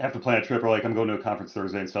have to plan a trip, or like I'm going to a conference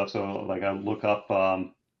Thursday and stuff, so like I look up,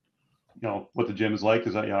 you know, what the gym is like,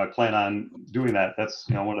 because I plan on doing that. That's,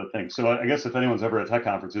 you know, one of the things. So I guess if anyone's ever at tech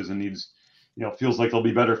conferences and needs, you know, feels like they'll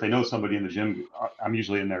be better if they know somebody in the gym, I'm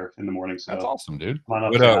usually in there in the morning. So That's awesome, dude. come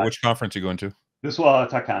on up. Which conference you going to? This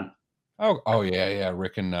TechCon. Oh yeah,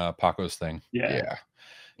 Rick and Paco's thing. Yeah.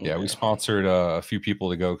 Yeah. We sponsored a few people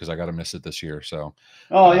to go because I got to miss it this year. So.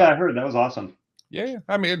 Oh yeah, I heard that was awesome. Yeah.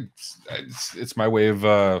 I mean, it's my way of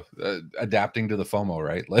adapting to the FOMO,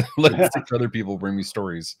 right? Let's other people bring me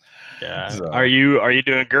stories. Yeah. So. Are you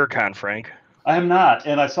doing GurCon, Frank? I am not,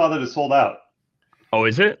 and I saw that it sold out. Oh,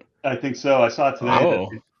 is it? I think so. I saw it today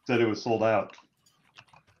that it said it was sold out.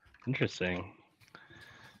 Interesting.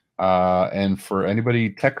 And for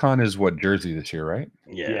anybody, TechCon is what, Jersey this year, right?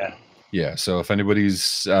 Yeah. So if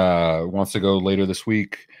anybody's wants to go later this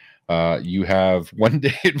week, you have 1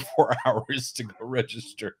 day and 4 hours to go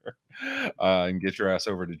register and get your ass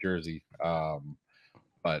over to Jersey.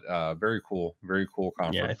 But very cool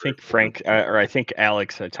conference. Yeah, I think Frank or I think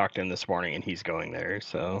Alex, I talked to him this morning and he's going there.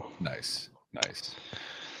 So nice.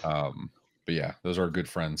 But yeah, those are good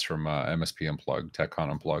friends from MSP Unplugged,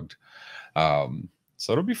 TechCon Unplugged.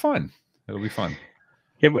 So it'll be fun.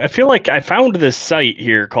 Yeah, I feel like I found this site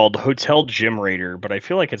here called Hotel Gym Raider, but I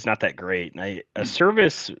feel like it's not that great. And a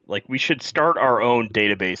service, like, we should start our own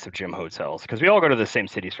database of gym hotels, because we all go to the same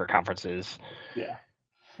cities for conferences. Yeah.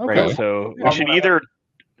 Okay. Right. So we should either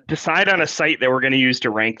decide on a site that we're going to use to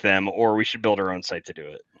rank them, or we should build our own site to do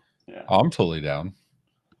it. Yeah. I'm totally down.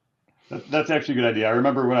 That's actually a good idea. I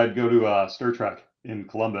remember when I'd go to Stir Trek in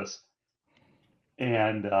Columbus,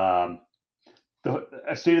 and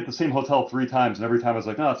I stayed at the same hotel 3 times, and every time I was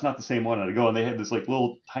like, no, it's not the same one. And I go, and they had this like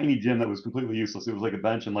little tiny gym that was completely useless. It was like a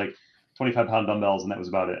bench and like 25-pound dumbbells, and that was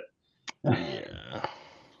about it. Yeah.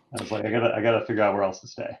 I was like, I gotta figure out where else to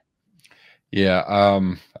stay. Yeah.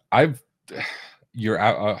 You're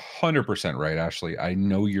 100% right, Ashley. I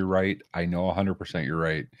know you're right. I know 100% you're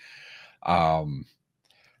right.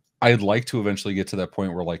 I'd like to eventually get to that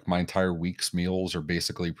point where like my entire week's meals are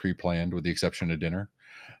basically pre-planned with the exception of dinner.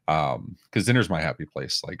 Because dinner's my happy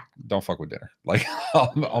place. Like, don't fuck with dinner. Like,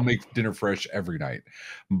 I'll make dinner fresh every night.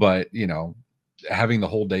 But you know, having the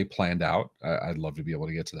whole day planned out, I'd love to be able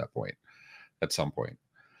to get to that point at some point.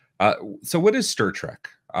 So what is Stir Trek?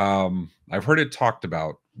 I've heard it talked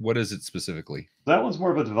about. What is it specifically? That one's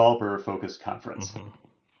more of a developer-focused conference. Mm-hmm.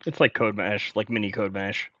 It's like Code Mash, like mini Code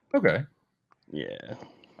Mash. Okay. Yeah.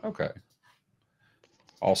 Okay.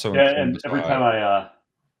 Also, yeah, and every time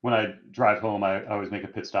when I drive home, I always make a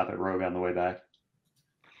pit stop at Rogue on the way back.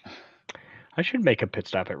 I should make a pit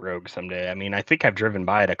stop at Rogue someday. I mean, I think I've driven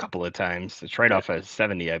by it a couple of times. It's right off of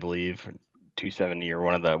 70, I believe, 270, or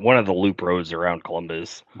one of the loop roads around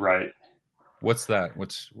Columbus. Right. What's that?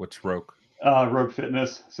 What's Rogue? Rogue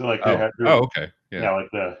Fitness. So like they have okay. Yeah, like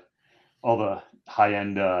all the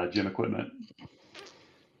high-end gym equipment.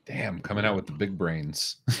 Damn, coming out with the big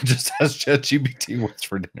brains. Just as ChatGPT what's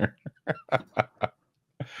for dinner.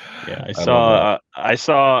 Yeah, I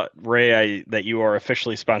saw Ray that you are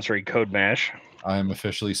officially sponsoring Code Mash. I'm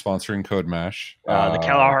officially sponsoring Code Mash. The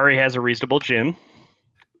Kalahari has a reasonable gym.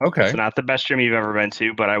 Okay. It's not the best gym you've ever been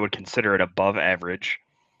to, but I would consider it above average.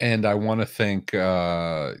 And I want to thank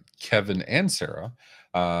Kevin and Sarah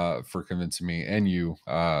for convincing me, and you.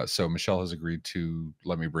 So Michelle has agreed to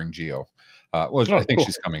let me bring Geo. I think cool.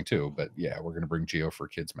 She's coming too, but yeah, we're going to bring Geo for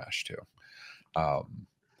Kids Mash too.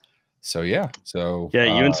 So you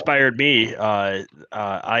inspired me. I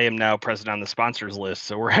am now present on the sponsors list,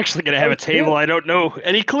 so we're actually going to have a table. Yeah. I don't know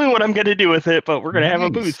any clue what I'm going to do with it, but we're going to have a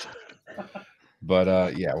booth.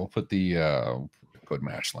 But we'll put the Code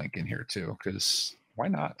Mash link in here too, because why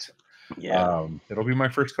not? Yeah, it'll be my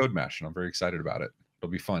first Code Mash, and I'm very excited about it.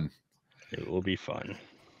 It'll be fun. It will be fun.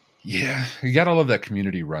 Yeah, you gotta love that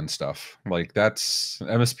community run stuff. Like that's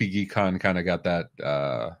MSP GeekCon kind of got that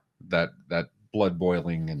that blood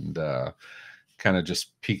boiling and kind of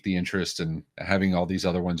just piqued the interest, and having all these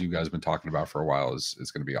other ones you guys have been talking about for a while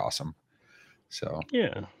is going to be awesome. So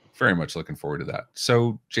Yeah. very much looking forward to that.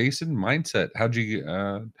 So Jason, mindset, how'd you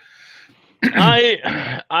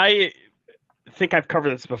I think I've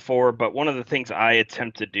covered this before, but one of the things I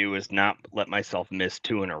attempt to do is not let myself miss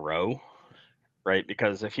 2 in a row. Right?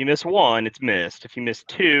 Because if you miss 1, it's missed. If you miss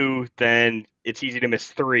 2, then it's easy to miss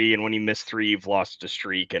 3. And when you miss 3, you've lost a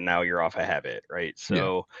streak and now you're off a habit. Right.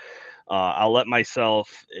 So I'll let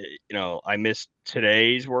myself, I missed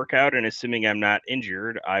today's workout, and assuming I'm not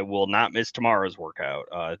injured, I will not miss tomorrow's workout.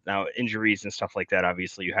 Now, injuries and stuff like that,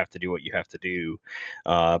 obviously, you have to do what you have to do.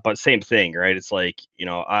 But same thing, right? It's like,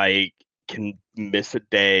 I can miss a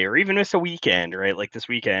day or even miss a weekend, right? Like this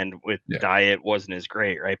weekend with diet wasn't as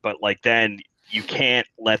great, right? But like then you can't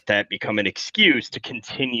let that become an excuse to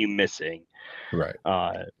continue missing. Right.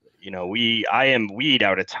 I am weed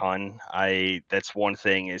out a ton. That's one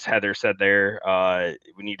thing, as Heather said there,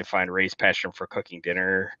 we need to find Ray's passion for cooking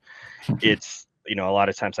dinner. It's, a lot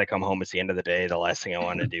of times I come home, it's the end of the day. The last thing I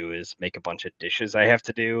want to do is make a bunch of dishes I have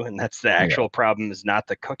to do. And that's the actual problem, is not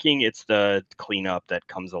the cooking. It's the cleanup that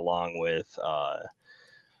comes along with, oh,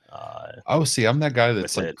 see, I'm that guy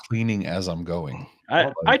that's like cleaning as I'm going.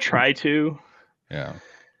 I try to. Yeah.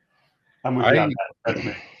 I'm with you on that. That's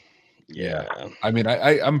me. Yeah. I mean,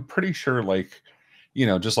 I'm pretty sure, like,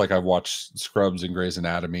 just like I've watched Scrubs and Grey's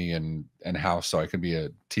Anatomy and House, so I could be a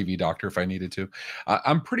TV doctor if I needed to.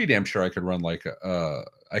 I'm pretty damn sure I could run like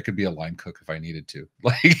I could be a line cook if I needed to.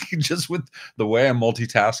 Like, just with the way I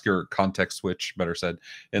multitask, or context switch, better said,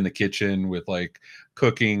 in the kitchen with like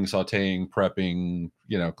cooking, sauteing, prepping,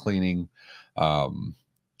 cleaning.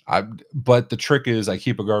 But the trick is I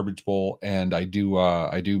keep a garbage bowl, and I do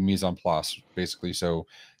mise en place, basically. So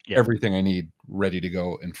everything I need ready to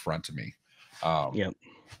go in front of me.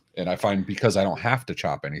 And I find, because I don't have to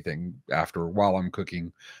chop anything while I'm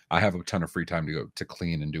cooking, I have a ton of free time to go to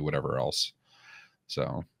clean and do whatever else.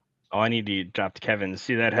 So I need to drop to Kevin.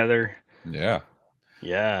 See that, Heather? Yeah.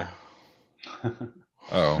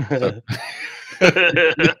 Oh.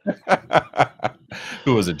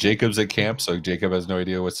 Who was it? Jacob's at camp, so Jacob has no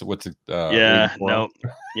idea what's nope.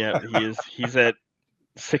 Yeah, he's at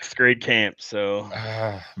 6th grade camp. So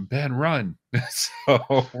Ben, run.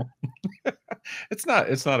 So it's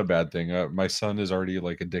not a bad thing. My son is already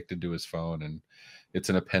like addicted to his phone, and it's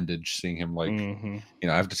an appendage seeing him like I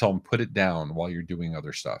have to tell him, put it down while you're doing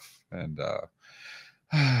other stuff. And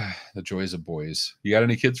the joys of boys. You got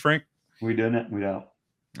any kids, Frank? We don't.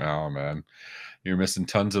 Oh man, you're missing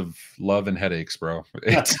tons of love and headaches, bro.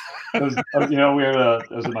 We were I was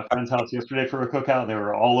at my friend's house yesterday for a cookout. They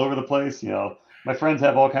were all over the place. My friends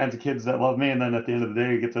have all kinds of kids that love me, and then at the end of the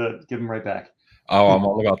day, you get to give them right back. Oh, I'm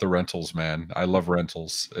all about the rentals, man. I love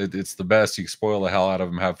rentals. It's the best. You spoil the hell out of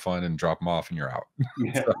them, have fun, and drop them off, and you're out.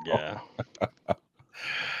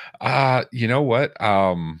 You know what?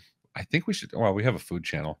 I think we should. Well, we have a food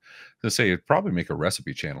channel. Let's say you'd probably make a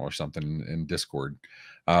recipe channel or something in Discord.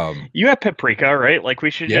 You have Paprika, right? Like we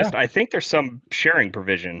should just. I think there's some sharing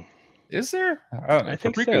provision. Is there? I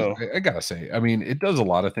think so. I gotta say, I mean, it does a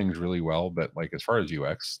lot of things really well, but like as far as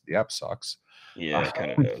UX, the app sucks. Yeah, it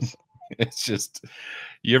kind of does. It's just.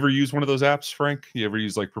 You ever use one of those apps, Frank? You ever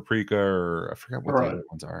use like Paprika, or I forget what the other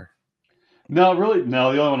ones are? No, really.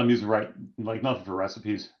 No, the only one I'm using like nothing for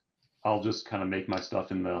recipes. I'll just kind of make my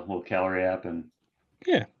stuff in the little calorie app, and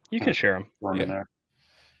you can share them. In there.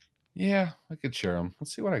 Yeah, I could share them.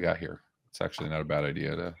 Let's see what I got here. It's actually not a bad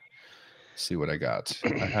idea to see what I got.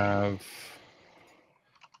 I have.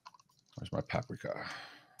 Where's my paprika?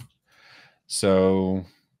 So,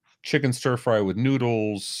 chicken stir fry with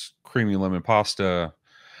noodles, creamy lemon pasta.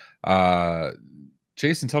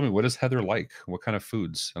 Jason, tell me, what does Heather like? What kind of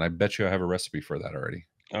foods? And I bet you I have a recipe for that already.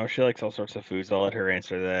 Oh, she likes all sorts of foods. I'll let her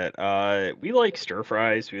answer that. We like stir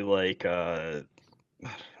fries. We like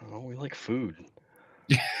we like food.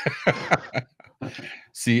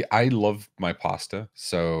 See, I love my pasta.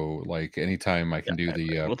 So like anytime I can do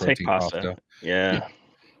the we'll protein take pasta. Yeah.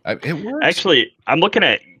 It works. Actually, I'm looking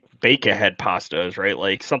at bake ahead pastas, right?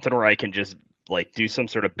 Like something where I can just like do some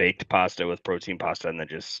sort of baked pasta with protein pasta and then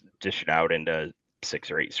just dish it out into 6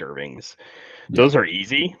 or 8 servings. Those are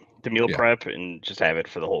easy to meal prep and just have it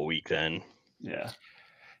for the whole week then. Yeah.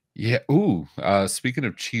 Ooh, speaking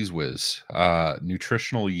of Cheese Whiz,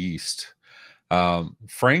 nutritional yeast.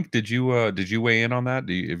 Frank, did you weigh in on that?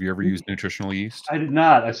 Have you ever used nutritional yeast? I did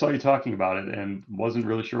not. I saw you talking about it and wasn't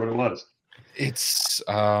really sure what it was. It's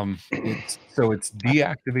it's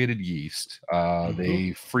deactivated yeast.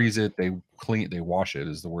 They freeze it, they wash it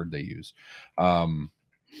is the word they use. And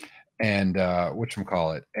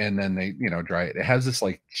whatchamacallit, and then they, dry it. It has this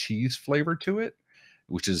like cheese flavor to it,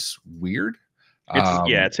 which is weird.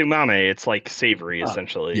 It's umami. It's like savory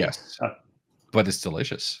essentially. Yes. But it's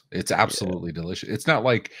delicious. It's absolutely delicious. It's not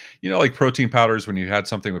like, like protein powders. When you had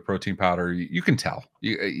something with protein powder, you can tell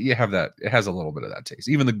you have that. It has a little bit of that taste,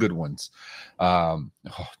 even the good ones.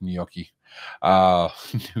 Gnocchi. I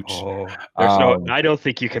don't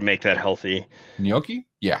think you can make that healthy. Gnocchi?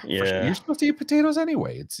 Yeah. Sure. You're supposed to eat potatoes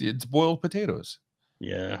anyway. It's boiled potatoes.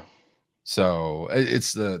 Yeah. So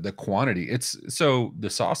it's the quantity. So the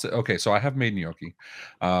sauce. Okay, so I have made gnocchi.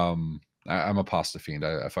 I'm a pasta fiend.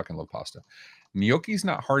 I fucking love pasta. Gnocchi is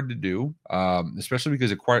not hard to do, especially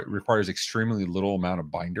because it requires extremely little amount of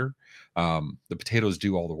binder. The potatoes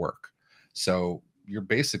do all the work. So you're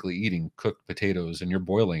basically eating cooked potatoes and you're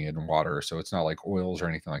boiling it in water. So it's not like oils or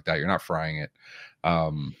anything like that. You're not frying it.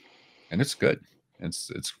 And it's good. It's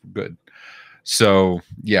good. So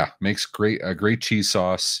yeah, makes a great cheese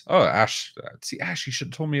sauce. Oh, Ash, you should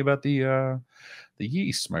have told me about the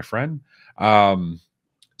yeast, my friend.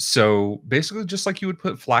 So basically just like you would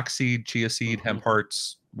put flaxseed, chia seed, hemp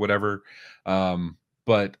hearts, whatever.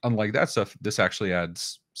 But unlike that stuff, this actually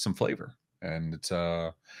adds some flavor. And it's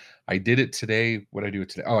I did it today. What I do it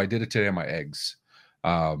today? Oh, I did it today on my eggs.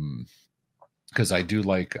 Because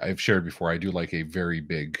I've shared before, I do like a very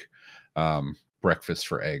big breakfast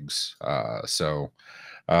for eggs. So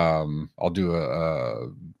I'll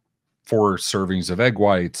do 4 servings of egg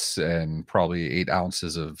whites and probably 8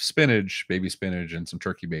 ounces of spinach, baby spinach, and some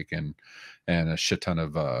turkey bacon, and a shit ton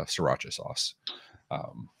of sriracha sauce.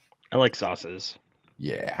 I like sauces.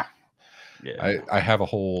 Yeah. I have a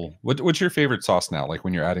whole. What's your favorite sauce now? Like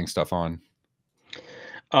when you're adding stuff on?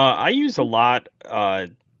 I use a lot.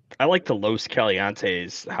 I like the Los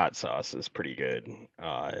Calientes hot sauce. Is pretty good.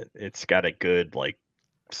 It's got a good like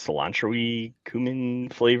cilantro-y cumin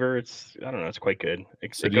flavor. I don't know. It's quite good.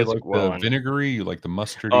 So do you like the vinegary? You like the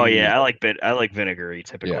mustard? Oh yeah, I like vinegary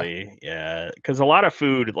typically. Yeah, because a lot of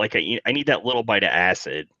food, like I need that little bite of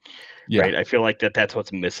acid. Yeah. Right. I feel like that's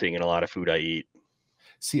what's missing in a lot of food I eat.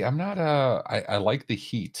 See, I'm not I like the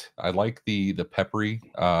heat. I like the peppery.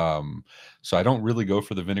 So I don't really go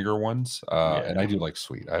for the vinegar ones. And I do like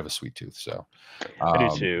sweet. I have a sweet tooth, so I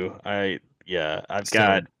do too. I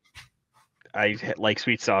like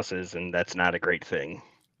sweet sauces, and that's not a great thing.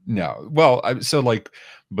 No. Well,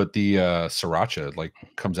 but the sriracha like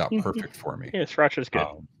comes out perfect for me. Yeah, sriracha's good.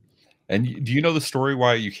 And do you know the story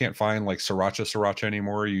why you can't find like sriracha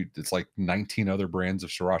anymore? It's like 19 other brands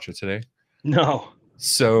of sriracha today. No.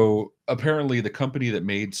 So apparently the company that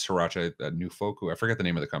made sriracha, Nufoku, I forget the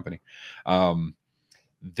name of the company,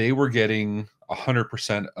 they were getting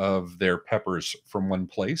 100% of their peppers from one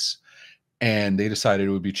place, and they decided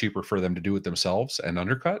it would be cheaper for them to do it themselves and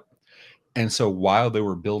undercut. And so while they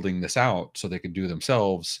were building this out so they could do it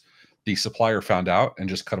themselves, the supplier found out and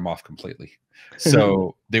just cut them off completely.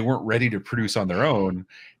 So they weren't ready to produce on their own.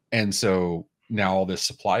 And so now all this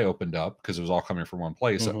supply opened up because it was all coming from one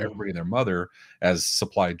place. So everybody and their mother, as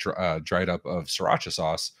supply dried up of sriracha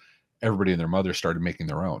sauce, everybody and their mother started making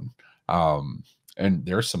their own. And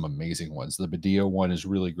there's some amazing ones. The Badia one is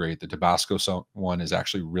really great. The Tabasco one is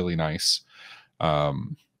actually really nice.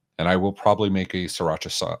 And I will probably make a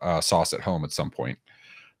sriracha sauce at home at some point,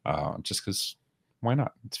 just because why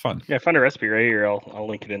not? It's fun. Yeah, I found a recipe right here. I'll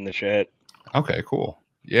link it in the chat. Okay, cool.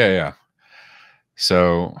 Yeah.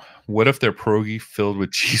 So what if they're pierogi filled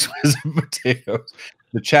with cheese whiz and potatoes?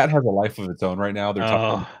 The chat has a life of its own right now. They're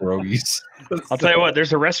talking pierogies. I'll tell you what,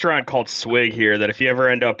 there's a restaurant called Swig here that if you ever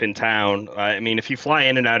end up in town, I mean, if you fly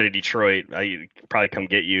in and out of Detroit, I probably come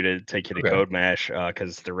get you to take you to Code Mash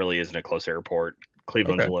because there really isn't a close airport.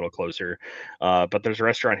 Cleveland's a little closer. But there's a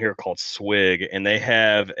restaurant here called Swig, and they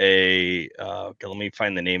have let me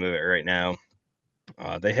find the name of it right now.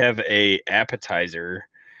 They have a appetizer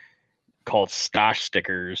called Stosh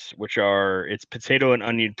stickers, which it's potato and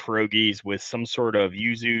onion pierogies with some sort of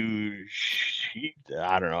yuzu.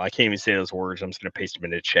 I don't know. I can't even say those words. I'm just going to paste them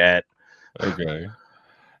in the chat. Okay.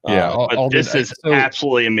 Yeah. This is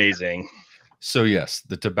absolutely amazing. So yes,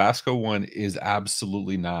 the Tabasco one is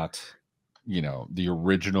absolutely not, the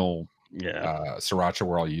original sriracha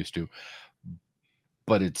we're all used to,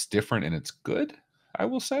 but it's different and it's good, I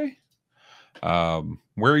will say.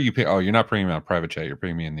 Where are you paying? Oh, you're not paying me on private chat. You're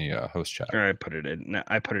paying me in the host chat. I put it in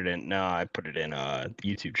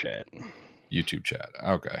YouTube chat. YouTube chat.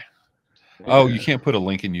 Okay. Oh, you can't put a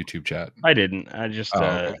link in YouTube chat. I didn't. I just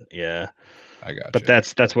okay. I got But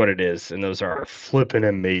that's what it is, and those are flipping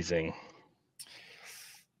amazing.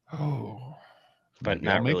 Oh, but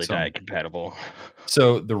not really diet compatible.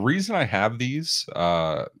 So the reason I have these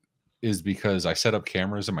is because I set up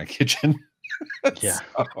cameras in my kitchen. Yeah.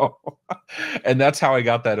 And that's how I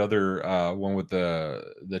got that other one with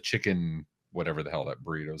the chicken, whatever the hell that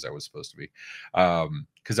burritos that was supposed to be.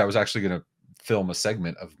 Because I was actually going to film a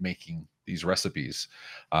segment of making these recipes.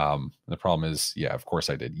 The problem is, yeah, of course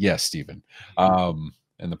I did. Yes, Stephen.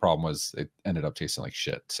 And the problem was it ended up tasting like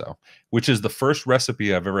shit. So, which is the first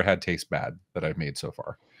recipe I've ever had taste bad that I've made so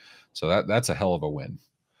far. So that's a hell of a win.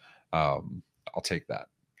 I'll take that.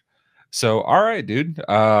 So, all right, dude.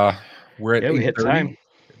 We're at 8:30. We hit time.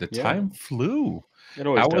 The time flew. It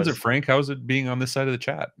always does. Was it, Frank? How was it being on this side of the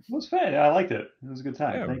chat? It was fun. I liked it. It was a good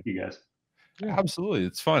time. Yeah. Thank you, guys. Yeah. Absolutely.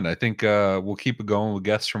 It's fun. I think we'll keep it going with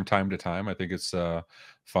guests from time to time. I think it's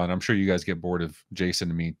fun. I'm sure you guys get bored of Jason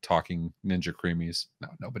and me talking Ninja Creamies. No,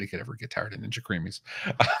 nobody could ever get tired of Ninja Creamies.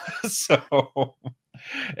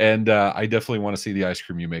 And I definitely want to see the ice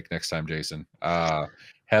cream you make next time, Jason.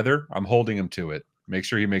 Heather, I'm holding him to it. Make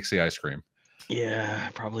sure he makes the ice cream. Yeah,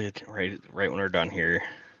 probably right when we're done here.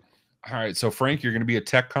 All right. So, Frank, you're going to be at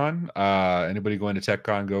TechCon. Anybody going to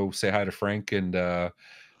TechCon, go say hi to Frank. And I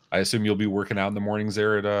assume you'll be working out in the mornings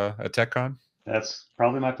there at TechCon? That's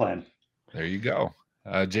probably my plan. There you go.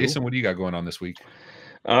 Jason, cool. What do you got going on this week?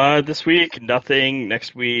 This week, nothing.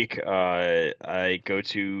 Next week, I go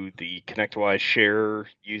to the ConnectWise Share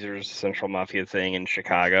Users Central Mafia thing in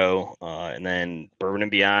Chicago, and then Bourbon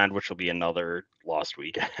and Beyond, which will be another lost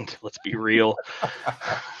weekend. Let's be real.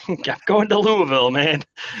 I'm going to Louisville, man.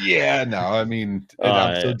 Yeah, no, I mean,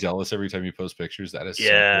 I'm so jealous every time you post pictures. That is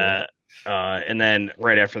yeah. So cool. And then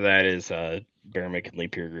right after that is Bear McKinley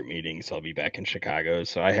peer group meeting, so I'll be back in Chicago.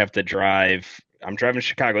 So I have to drive. I'm driving to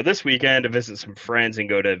Chicago this weekend to visit some friends and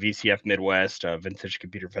go to VCF Midwest, Vintage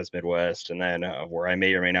Computer Fest Midwest, and then where I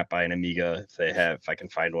may or may not buy an Amiga if I can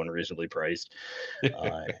find one reasonably priced.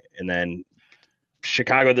 And then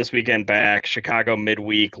Chicago this weekend, back Chicago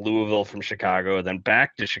midweek, Louisville from Chicago, then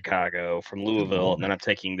back to Chicago from Louisville, and then I'm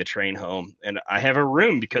taking the train home. And I have a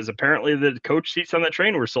room because apparently the coach seats on the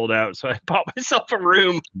train were sold out, so I bought myself a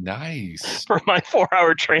room. Nice for my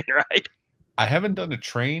 4-hour train ride. I haven't done a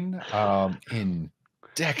train in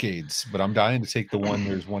decades, but I'm dying to take the one.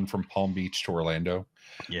 There's one from Palm Beach to Orlando.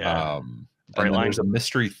 Yeah. And then there's a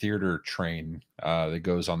Mystery Theater train that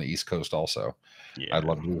goes on the East Coast also. Yeah. I'd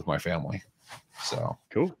love to do with my family. So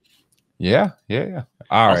cool. Yeah.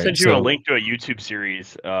 I'll send you a link to a YouTube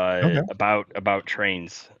series about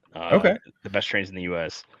trains. The best trains in the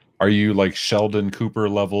U.S. Are you like Sheldon Cooper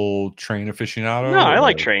level train aficionado? No, I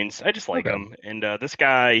like trains. I just like them. And this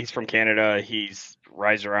guy, he's from Canada. He's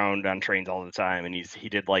rides around on trains all the time, and he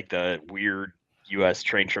did like the weird U.S.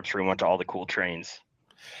 train trips where he went to all the cool trains.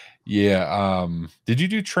 Yeah. Did you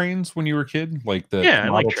do trains when you were a kid? Like the I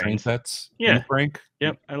like train sets? Yeah, Frank.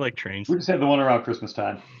 Yep, I like trains. We just had the one around Christmas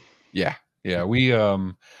time. Yeah. We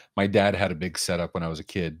my dad had a big setup when I was a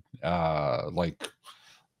kid. Like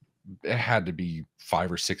it had to be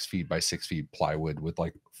 5 or 6 feet by 6 feet plywood with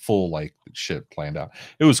like full like shit planned out.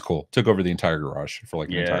 It was cool. Took over the entire garage for like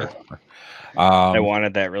an entire summer. I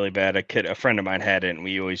wanted that really bad. A friend of mine had it, and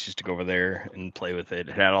we always used to go over there and play with it.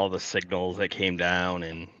 It had all the signals that came down,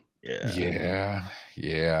 and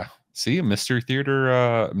yeah. See, a Mystery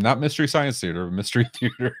Theater, not Mystery Science Theater, Mystery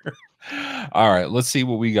Theater. All right, let's see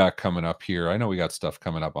what we got coming up here. I know we got stuff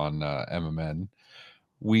coming up on MMN.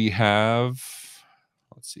 We have,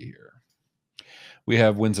 let's see here. We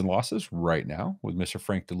have wins and losses right now with Mr.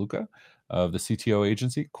 Frank DeLuca of the CTO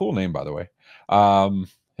Agency. Cool name, by the way.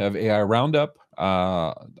 Have AI Roundup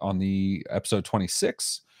on the episode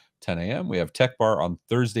 26, 10 a.m. We have Tech Bar on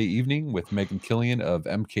Thursday evening with Megan Killian of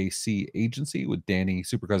MKC Agency with Danny,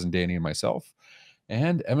 Super Cousin Danny, and myself.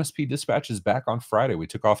 And MSP Dispatch is back on Friday. We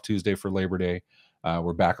took off Tuesday for Labor Day.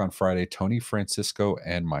 We're back on Friday, Tony Francisco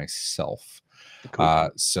and myself.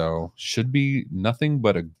 Cool. So should be nothing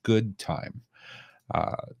but a good time.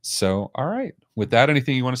 So, all right. With that,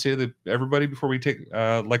 anything you want to say to everybody before we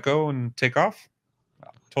let go and take off? I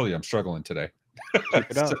told you I'm struggling today.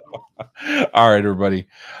 So, all right, everybody.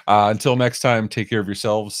 Until next time, take care of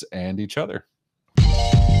yourselves and each other.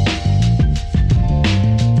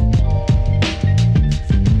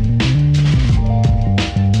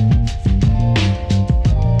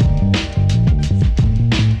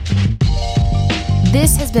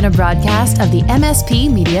 This has been a broadcast of the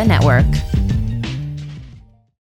MSP Media Network.